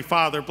God, Heavenly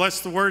Father,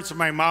 bless the words of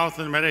my mouth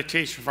and the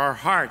meditation of our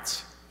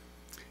hearts.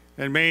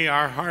 And may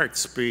our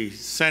hearts be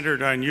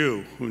centered on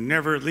you, who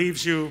never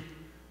leaves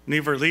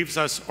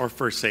us or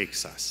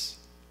forsakes us.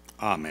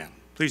 Amen.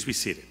 Please be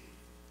seated.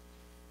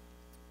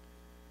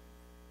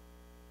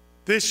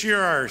 This year,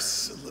 our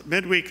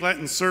midweek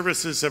Lenten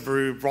services have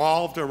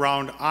revolved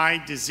around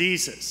eye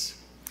diseases.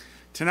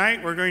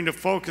 Tonight, we're going to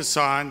focus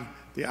on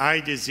the eye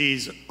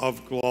disease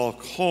of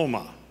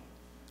glaucoma.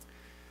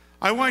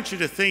 I want you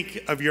to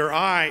think of your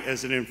eye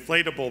as an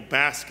inflatable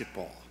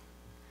basketball.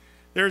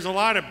 There's a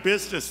lot of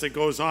business that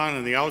goes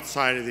on the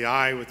outside of the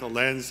eye with the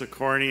lens, the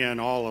cornea, and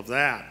all of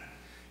that.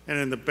 And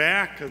in the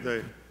back of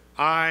the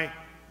eye,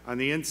 on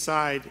the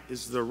inside,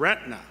 is the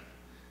retina,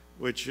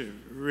 which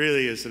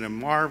really is a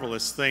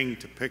marvelous thing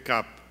to pick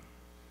up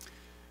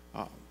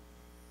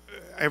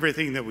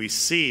everything that we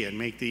see and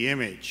make the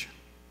image.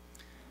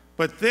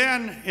 But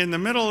then in the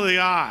middle of the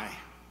eye,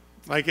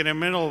 like in the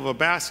middle of a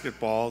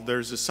basketball,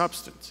 there's a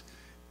substance.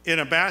 In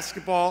a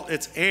basketball,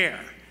 it's air,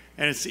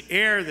 and it's the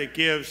air that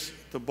gives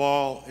the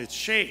ball its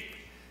shape.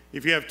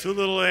 If you have too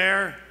little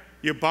air,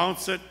 you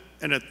bounce it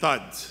and it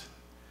thuds.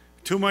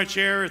 Too much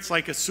air, it's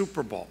like a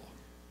Super Bowl.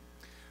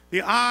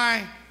 The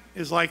eye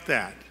is like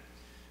that.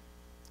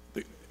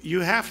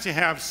 You have to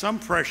have some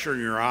pressure in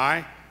your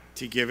eye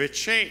to give it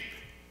shape.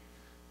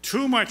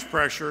 Too much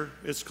pressure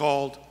is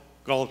called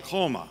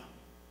glaucoma,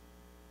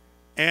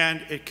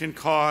 and it can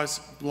cause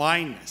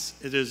blindness.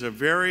 It is a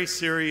very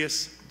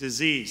serious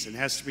disease and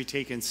has to be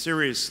taken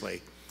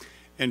seriously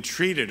and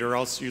treated, or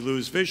else you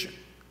lose vision.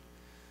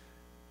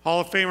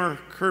 Hall of Famer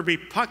Kirby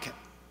Puckett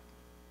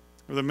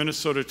of the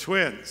Minnesota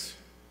Twins,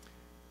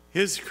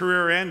 his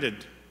career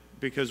ended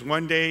because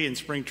one day in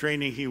spring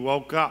training he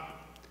woke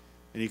up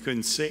and he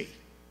couldn't see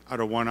out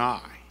of one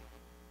eye.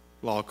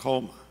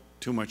 Glaucoma,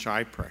 too much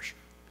eye pressure.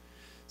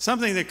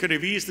 Something that could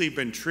have easily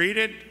been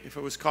treated if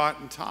it was caught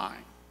in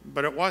time,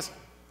 but it wasn't.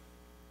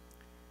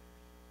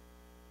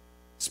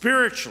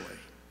 Spiritually,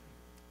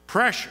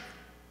 pressure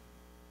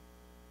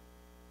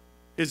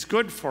is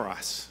good for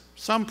us,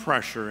 some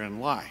pressure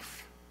in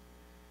life,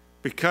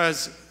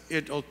 because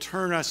it'll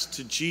turn us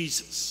to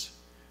Jesus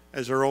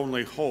as our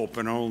only hope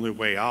and only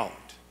way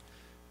out.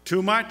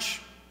 Too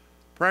much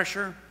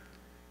pressure,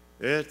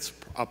 it's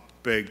a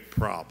big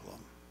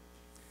problem.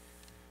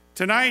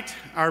 Tonight,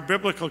 our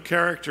biblical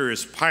character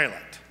is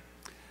Pilate,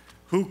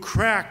 who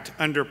cracked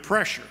under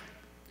pressure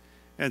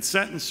and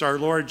sentenced our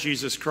Lord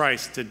Jesus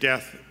Christ to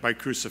death by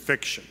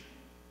crucifixion.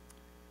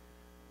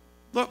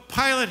 Look,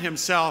 Pilate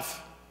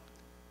himself,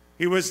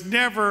 he was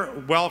never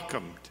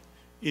welcomed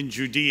in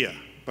Judea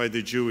by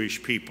the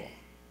Jewish people.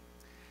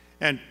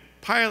 And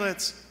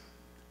Pilate's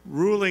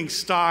ruling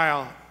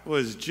style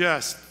was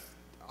just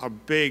a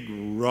big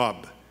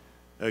rub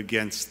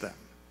against them.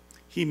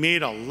 He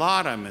made a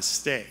lot of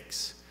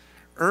mistakes.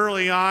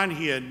 Early on,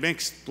 he had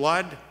mixed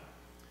blood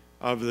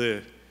of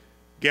the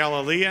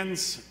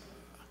Galileans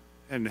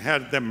and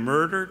had them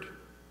murdered.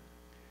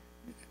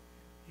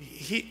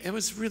 It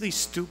was really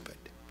stupid.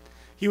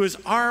 He was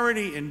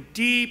already in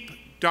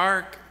deep,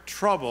 dark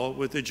trouble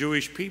with the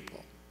Jewish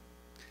people.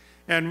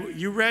 And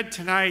you read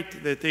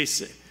tonight that they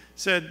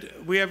said,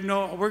 we're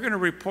going to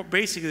report,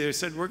 basically they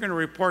said, we're going to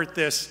report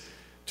this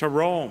to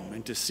Rome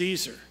and to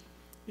Caesar.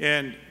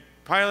 And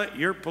Pilate,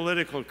 your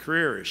political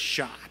career is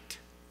shot.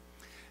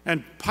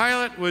 And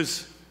Pilate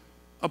was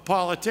a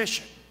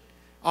politician,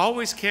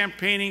 always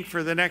campaigning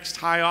for the next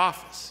high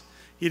office.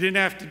 He didn't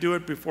have to do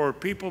it before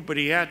people, but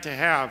he had to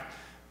have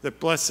the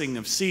blessing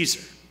of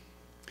Caesar.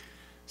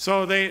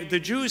 So the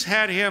Jews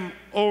had him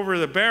over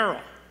the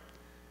barrel.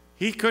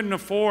 He couldn't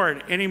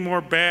afford any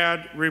more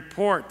bad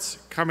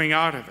reports coming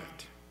out of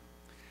it.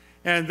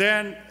 And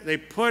then they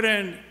put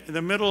in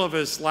the middle of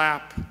his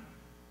lap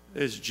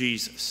is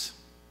Jesus.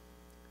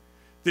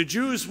 The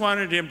Jews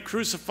wanted him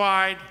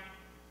crucified,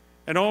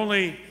 and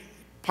only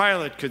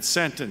Pilate could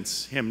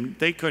sentence him.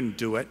 They couldn't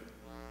do it.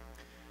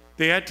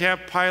 They had to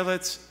have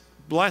Pilate's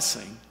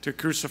blessing to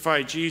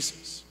crucify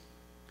Jesus.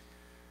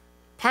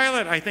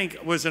 Pilate, I think,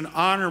 was an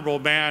honorable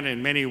man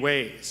in many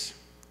ways.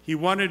 He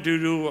wanted to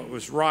do what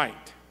was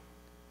right.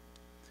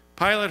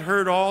 Pilate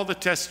heard all the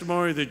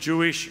testimony of the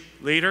Jewish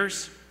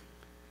leaders,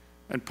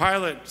 and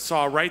Pilate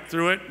saw right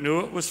through it, knew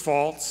it was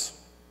false.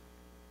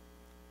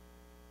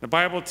 The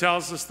Bible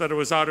tells us that it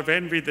was out of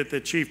envy that the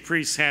chief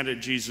priests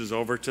handed Jesus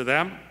over to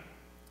them.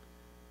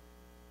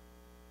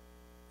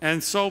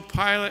 And so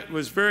Pilate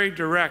was very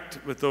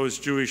direct with those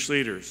Jewish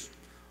leaders.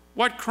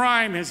 What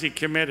crime has he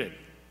committed?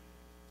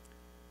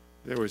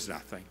 There was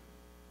nothing.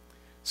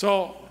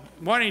 So,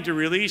 wanting to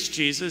release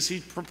Jesus, he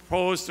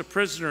proposed a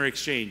prisoner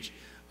exchange.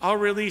 I'll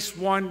release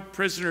one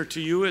prisoner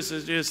to you, as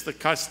it is the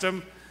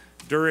custom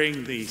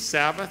during the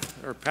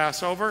Sabbath or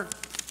Passover.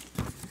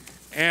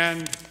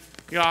 And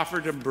he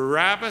offered him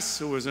Barabbas,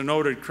 who was a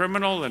noted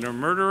criminal and a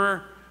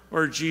murderer,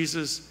 or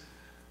Jesus,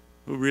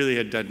 who really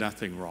had done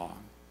nothing wrong.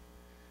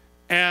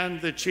 And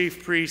the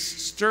chief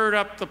priests stirred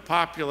up the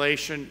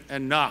population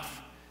enough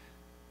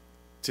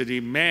to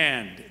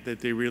demand that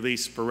they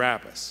release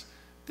Barabbas.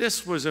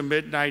 This was a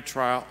midnight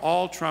trial,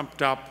 all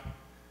trumped up.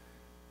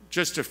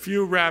 Just a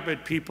few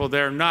rabid people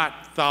there,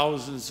 not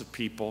thousands of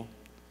people.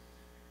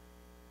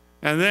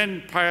 And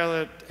then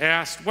Pilate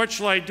asked, "What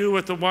shall I do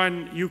with the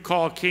one you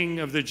call King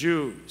of the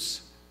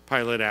Jews?"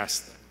 Pilate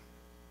asked them.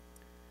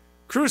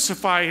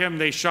 "Crucify him,"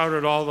 they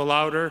shouted all the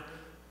louder.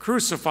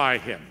 "Crucify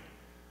him."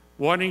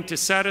 Wanting to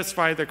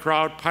satisfy the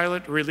crowd,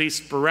 Pilate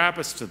released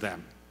Barabbas to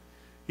them.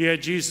 He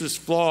had Jesus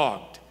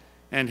flogged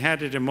and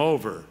handed him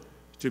over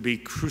to be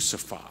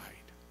crucified.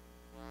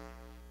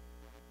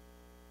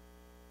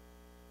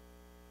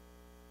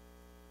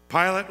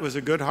 Pilate was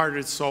a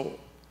good-hearted soul,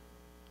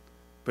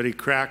 but he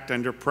cracked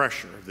under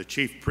pressure of the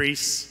chief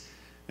priests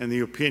and the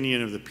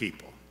opinion of the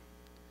people.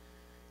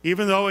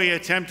 Even though he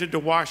attempted to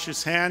wash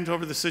his hands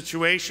over the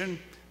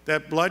situation,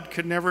 that blood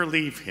could never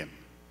leave him.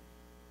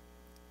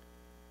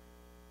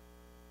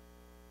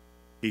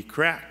 He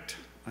cracked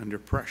under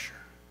pressure.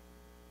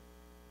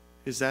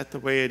 Is that the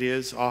way it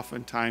is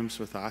oftentimes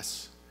with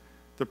us?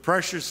 The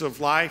pressures of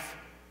life,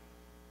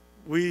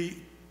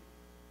 we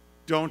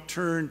don't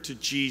turn to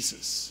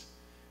Jesus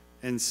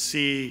and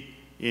see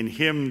in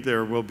him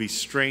there will be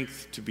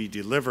strength to be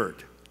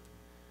delivered.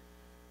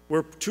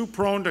 We're too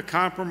prone to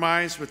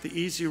compromise with the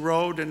easy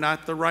road and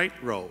not the right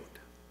road.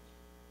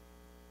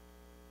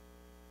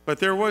 But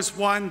there was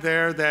one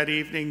there that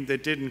evening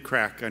that didn't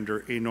crack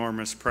under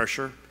enormous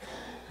pressure.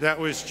 That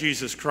was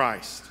Jesus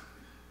Christ.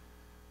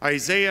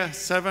 Isaiah,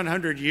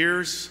 700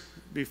 years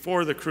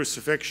before the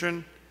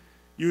crucifixion,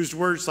 used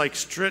words like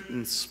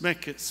stricken,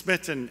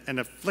 smitten, and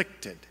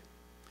afflicted.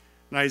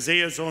 In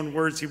Isaiah's own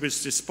words, he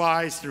was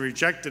despised and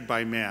rejected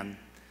by men,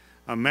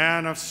 a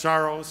man of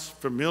sorrows,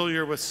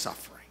 familiar with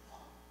suffering.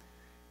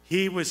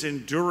 He was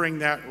enduring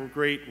that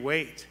great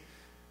weight.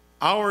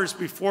 Hours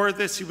before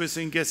this, he was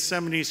in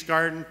Gethsemane's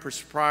garden,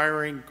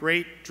 perspiring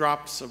great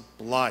drops of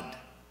blood.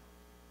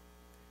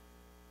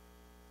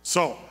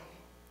 So,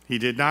 he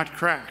did not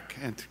crack,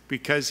 and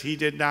because he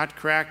did not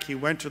crack, he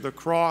went to the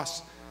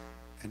cross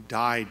and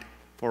died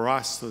for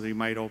us so that he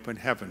might open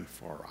heaven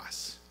for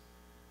us.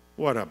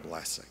 What a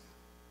blessing.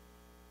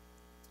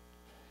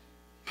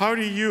 How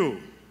do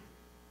you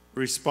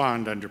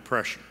respond under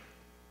pressure?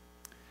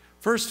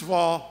 First of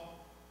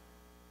all,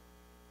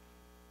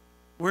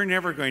 we're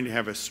never going to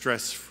have a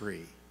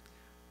stress-free,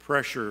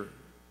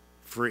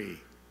 pressure-free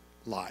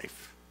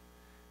life.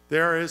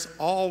 There is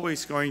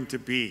always going to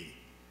be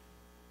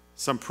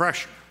some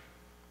pressure.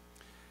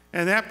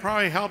 And that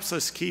probably helps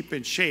us keep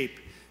in shape,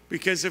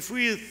 because if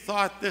we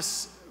thought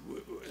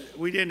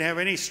we didn't have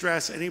any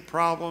stress, any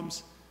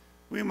problems,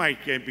 we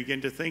might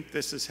begin to think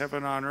this is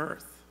heaven on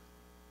earth.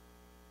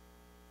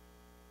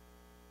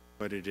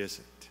 But it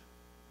isn't.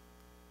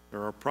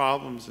 There are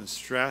problems and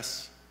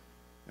stress,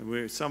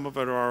 and some of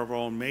it are our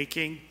own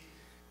making,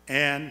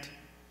 and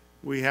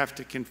we have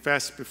to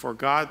confess before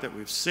God that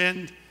we've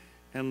sinned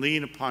and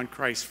lean upon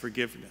Christ's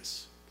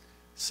forgiveness.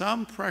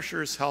 Some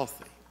pressure is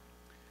healthy,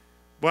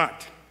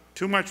 but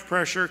too much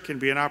pressure can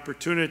be an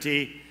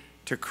opportunity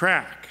to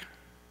crack.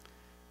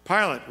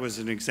 Pilate was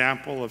an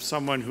example of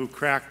someone who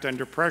cracked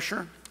under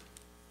pressure.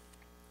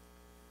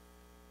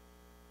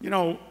 You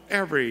know,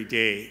 every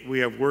day we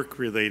have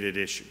work-related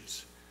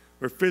issues.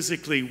 We're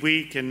physically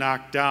weak and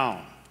knocked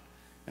down.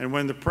 And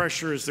when the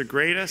pressure is the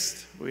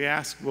greatest, we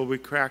ask, will we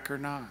crack or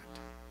not?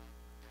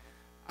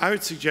 I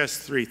would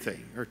suggest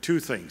two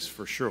things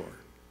for sure.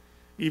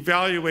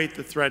 Evaluate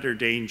the threat or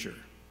danger.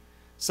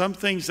 Some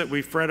things that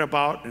we fret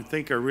about and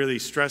think are really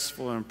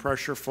stressful and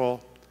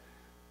pressureful,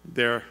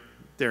 they're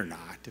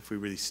not if we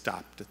really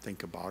stop to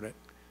think about it.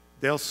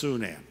 They'll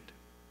soon end.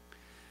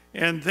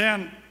 And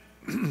then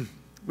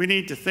we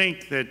need to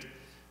think that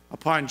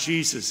upon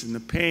Jesus and the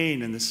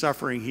pain and the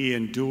suffering he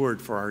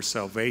endured for our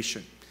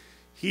salvation.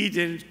 He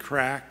didn't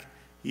crack,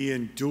 he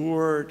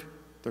endured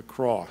the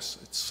cross,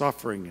 its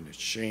suffering and its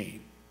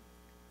shame.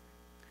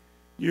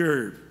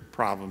 Your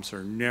problems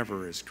are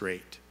never as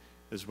great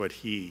as what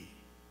he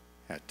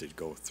had to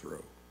go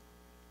through.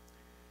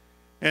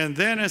 And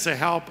then as a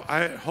help,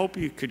 I hope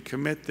you could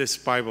commit this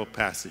Bible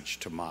passage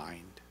to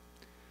mind.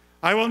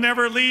 I will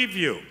never leave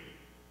you,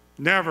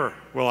 never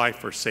will I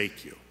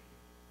forsake you.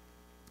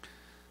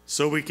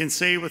 So we can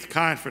say with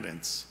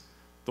confidence,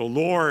 the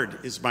Lord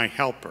is my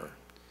helper.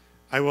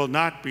 I will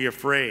not be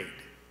afraid.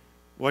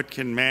 What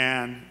can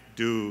man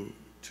do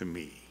to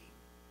me?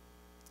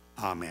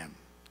 Amen.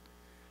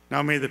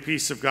 Now may the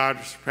peace of God,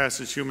 which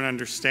surpasses human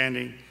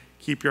understanding,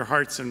 keep your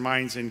hearts and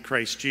minds in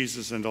Christ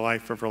Jesus unto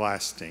life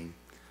everlasting.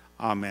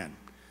 Amen.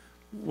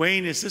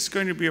 Wayne, is this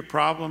going to be a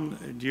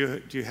problem?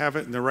 Do you have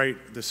it in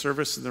the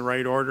service in the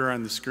right order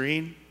on the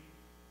screen?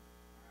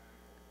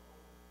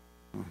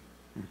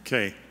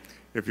 Okay.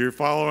 If you're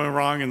following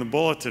wrong in the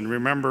bulletin,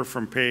 remember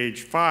from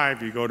page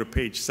 5, you go to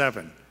page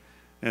 7,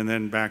 and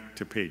then back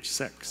to page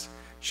 6.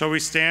 Shall we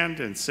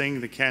stand and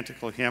sing the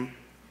canticle hymn?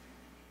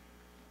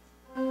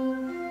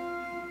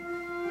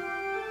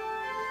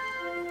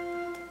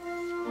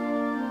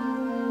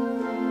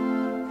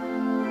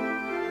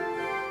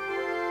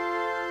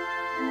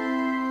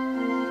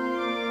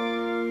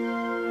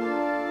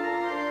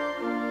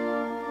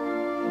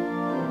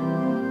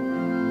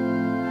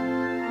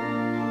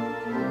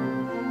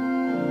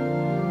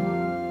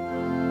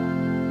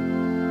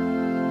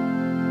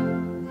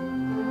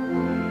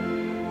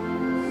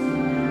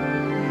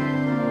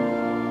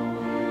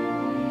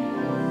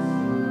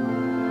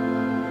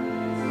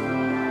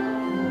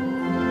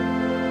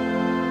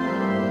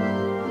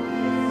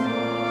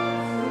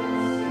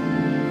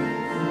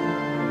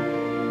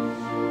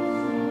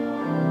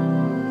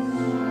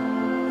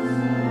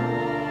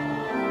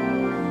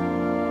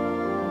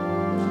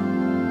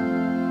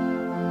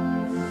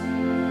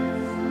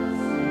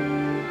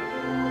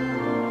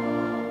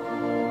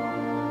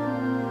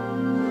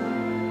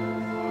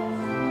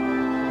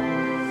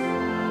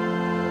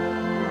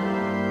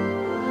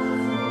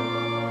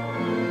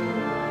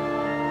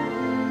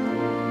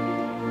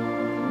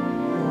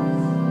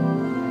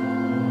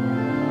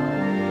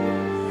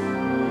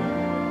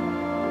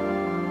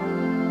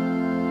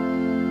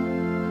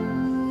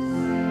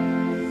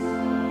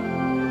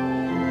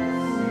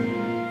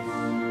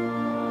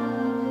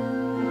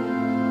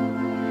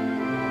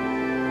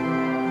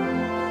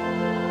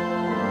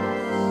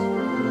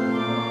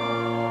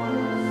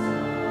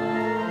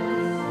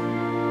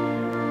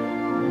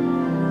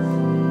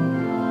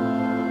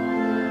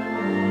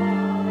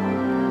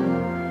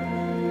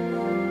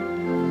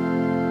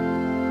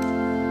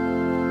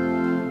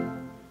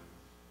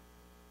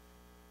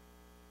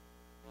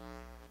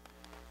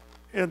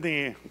 In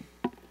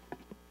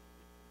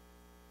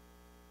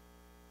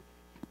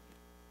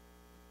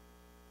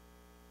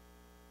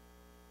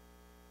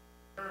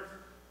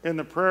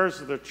the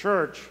prayers of the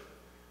church,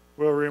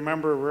 we'll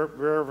remember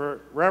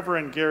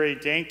Reverend Gary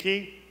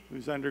Danke,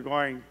 who's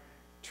undergoing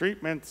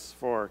treatments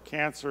for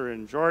cancer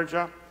in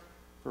Georgia,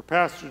 for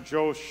Pastor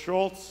Joe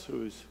Schultz,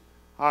 who's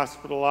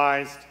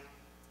hospitalized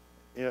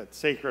at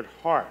Sacred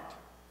Heart,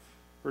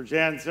 for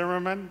Jan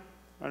Zimmerman,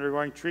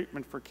 undergoing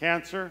treatment for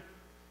cancer,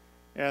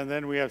 and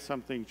then we have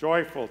something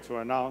joyful to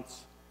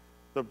announce,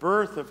 the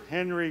birth of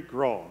Henry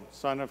Groen,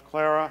 son of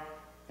Clara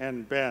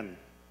and Ben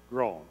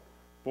Groen,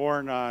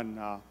 born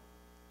on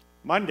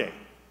Monday.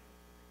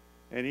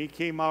 And he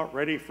came out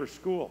ready for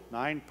school,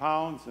 9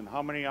 pounds and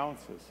how many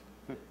ounces?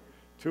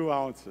 2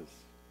 ounces.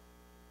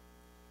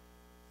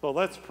 So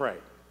let's pray.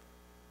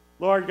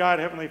 Lord God,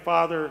 Heavenly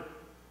Father,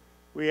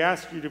 we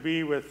ask you to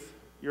be with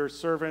your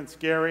servants,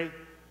 Gary,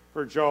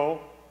 for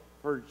Joe,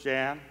 for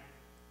Jan,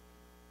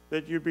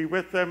 that you'd be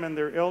with them in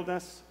their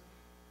illness,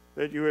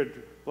 that you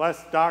would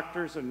bless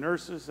doctors and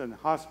nurses and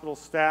hospital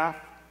staff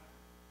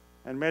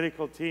and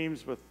medical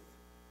teams with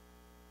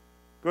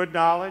good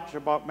knowledge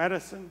about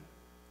medicine,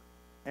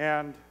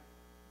 and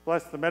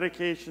bless the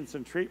medications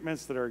and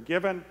treatments that are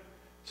given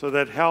so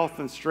that health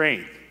and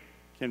strength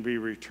can be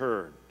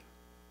returned.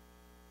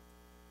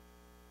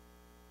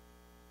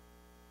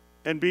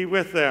 And be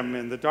with them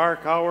in the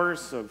dark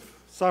hours of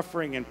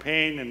suffering and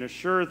pain, and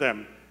assure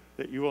them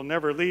that you will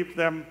never leave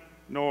them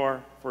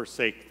nor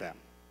forsake them.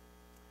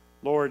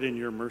 Lord, in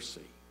your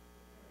mercy.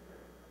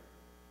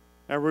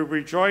 And we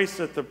rejoice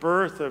at the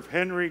birth of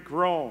Henry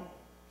Groen,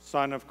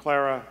 son of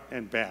Clara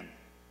and Ben.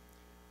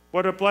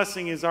 What a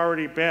blessing he's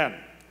already been.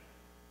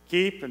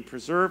 Keep and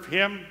preserve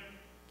him,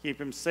 keep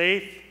him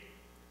safe,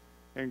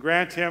 and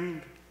grant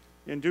him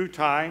in due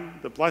time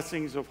the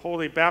blessings of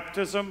holy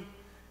baptism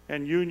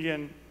and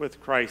union with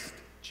Christ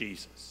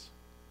Jesus.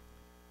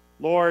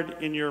 Lord,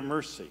 in your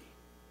mercy,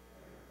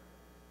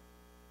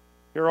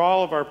 hear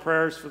all of our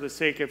prayers for the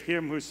sake of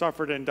him who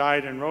suffered and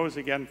died and rose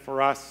again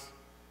for us,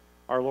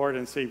 our Lord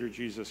and Savior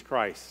Jesus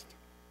Christ.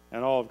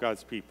 And all of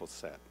God's people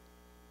said,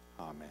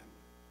 Amen.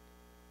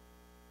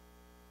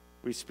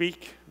 We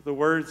speak the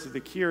words of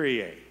the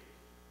Kyrie.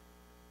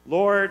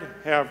 Lord,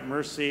 have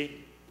mercy.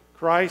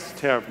 Christ,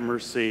 have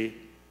mercy.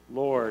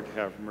 Lord,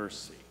 have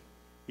mercy.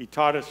 He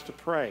taught us to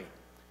pray.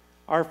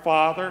 Our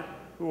Father,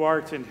 who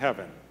art in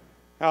heaven,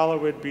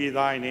 hallowed be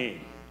thy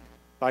name.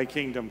 Thy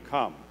kingdom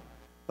come.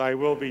 Thy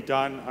will be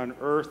done on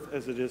earth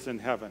as it is in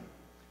heaven.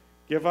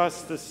 Give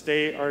us this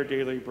day our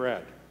daily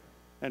bread,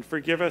 and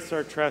forgive us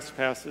our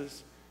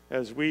trespasses,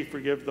 as we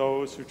forgive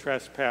those who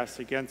trespass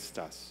against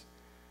us.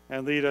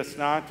 And lead us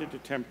not into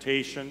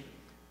temptation,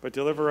 but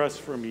deliver us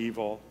from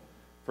evil.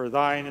 For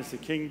thine is the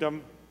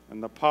kingdom,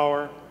 and the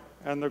power,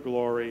 and the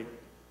glory,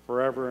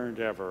 forever and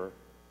ever.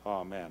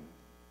 Amen.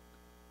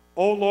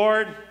 O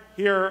Lord,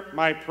 hear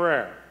my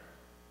prayer.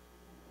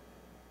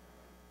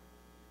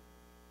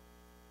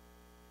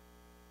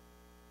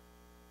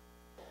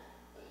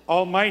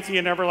 Almighty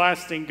and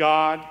everlasting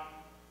God,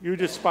 you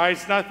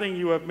despise nothing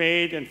you have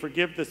made and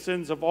forgive the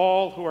sins of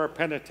all who are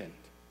penitent.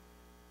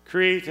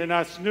 Create in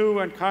us new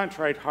and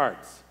contrite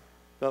hearts,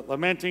 that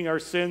lamenting our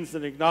sins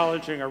and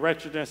acknowledging our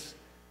wretchedness,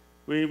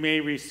 we may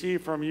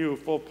receive from you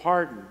full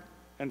pardon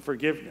and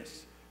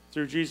forgiveness.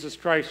 Through Jesus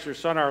Christ, your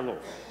Son, our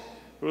Lord,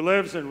 who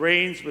lives and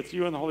reigns with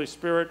you in the Holy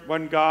Spirit,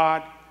 one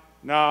God,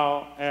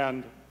 now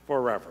and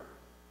forever.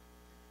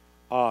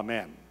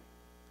 Amen.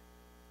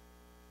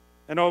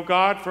 And O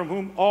God, from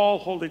whom all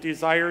holy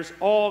desires,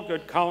 all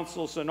good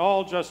counsels, and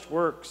all just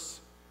works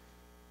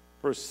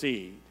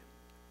proceed,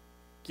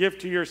 give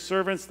to your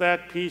servants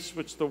that peace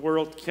which the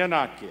world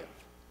cannot give,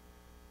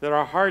 that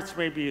our hearts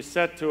may be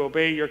set to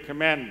obey your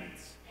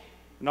commandments,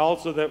 and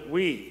also that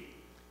we,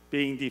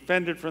 being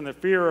defended from the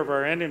fear of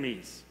our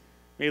enemies,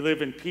 may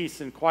live in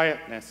peace and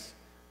quietness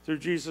through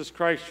Jesus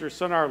Christ, your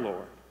Son, our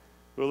Lord,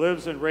 who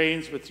lives and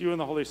reigns with you in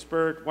the Holy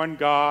Spirit, one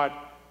God,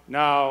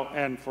 now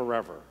and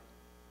forever.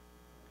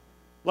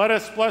 Let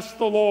us bless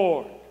the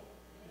Lord.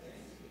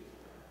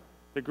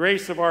 The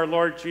grace of our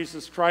Lord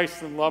Jesus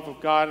Christ and the love of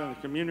God and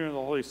the communion of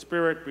the Holy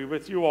Spirit be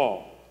with you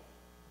all.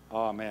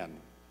 Amen.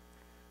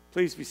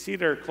 Please be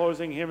seated. Our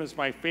closing hymn is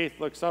My Faith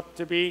Looks Up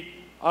to Be.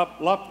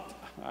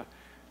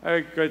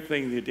 A good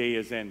thing the day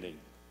is ending.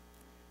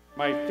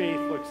 My faith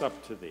looks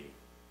up to thee.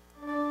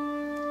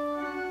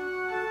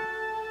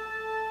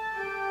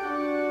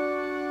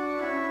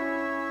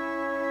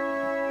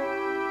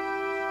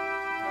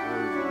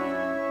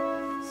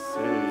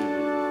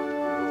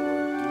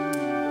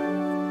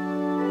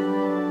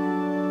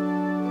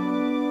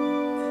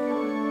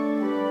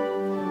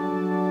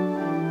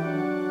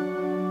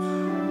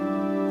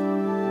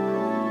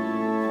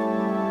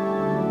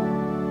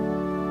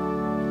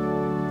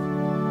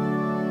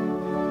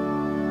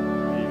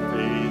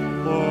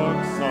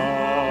 Looks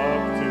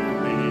up to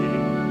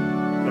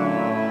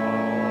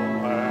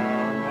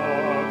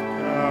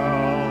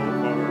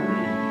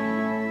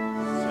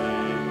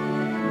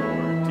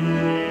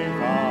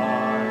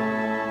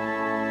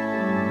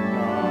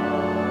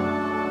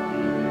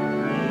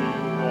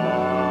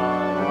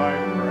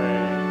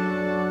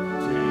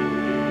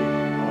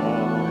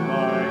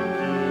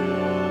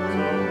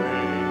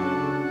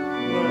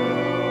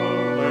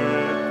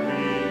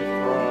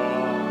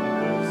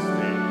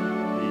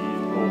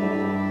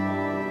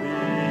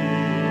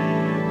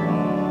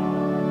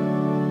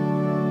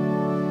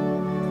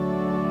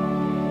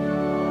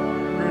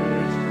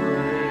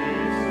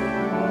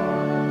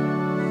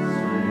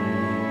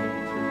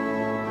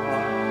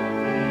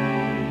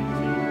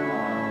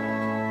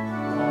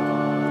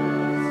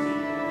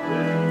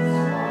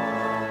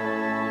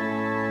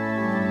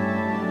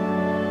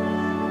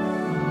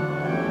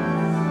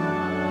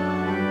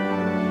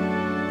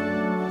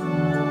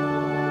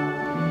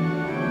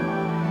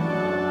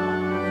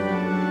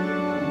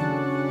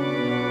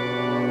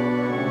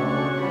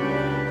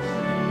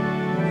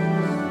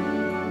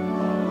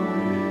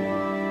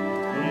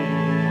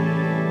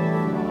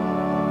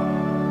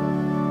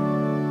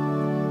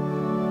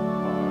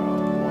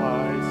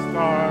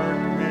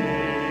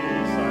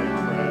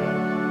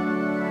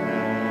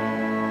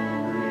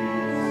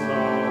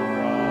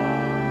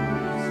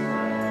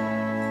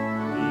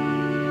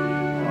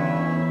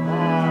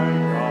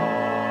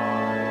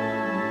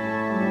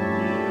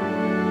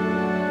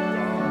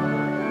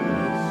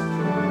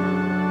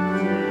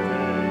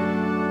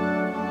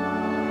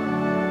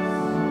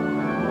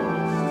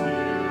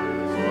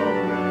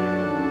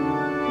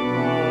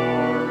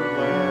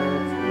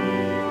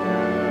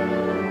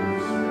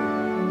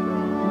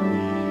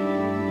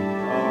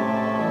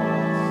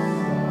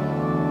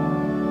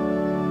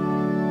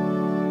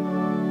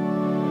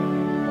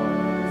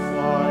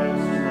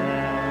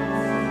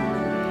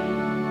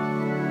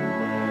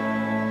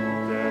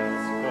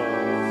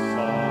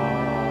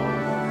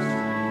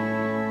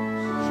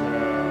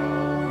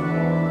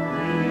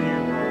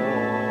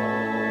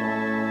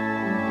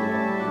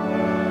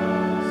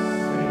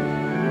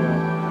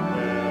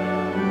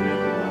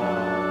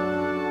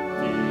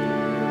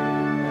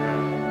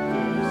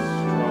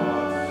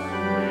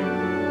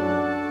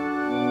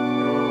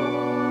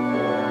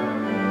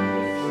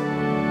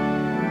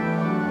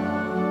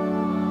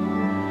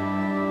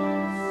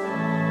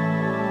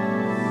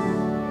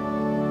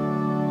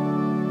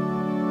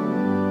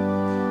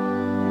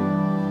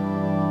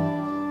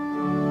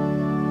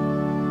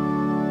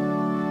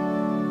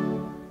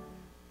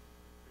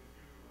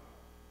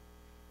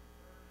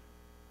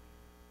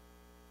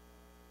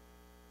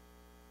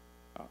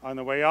on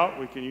the way out,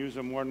 we can use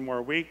them one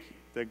more week.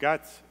 The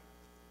guts,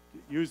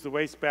 use the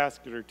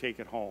wastebasket or take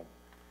it home.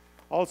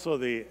 Also,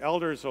 the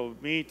elders will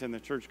meet in the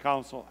church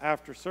council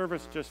after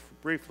service just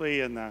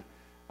briefly in the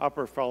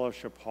upper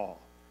fellowship hall.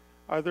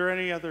 Are there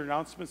any other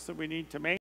announcements that we need to make?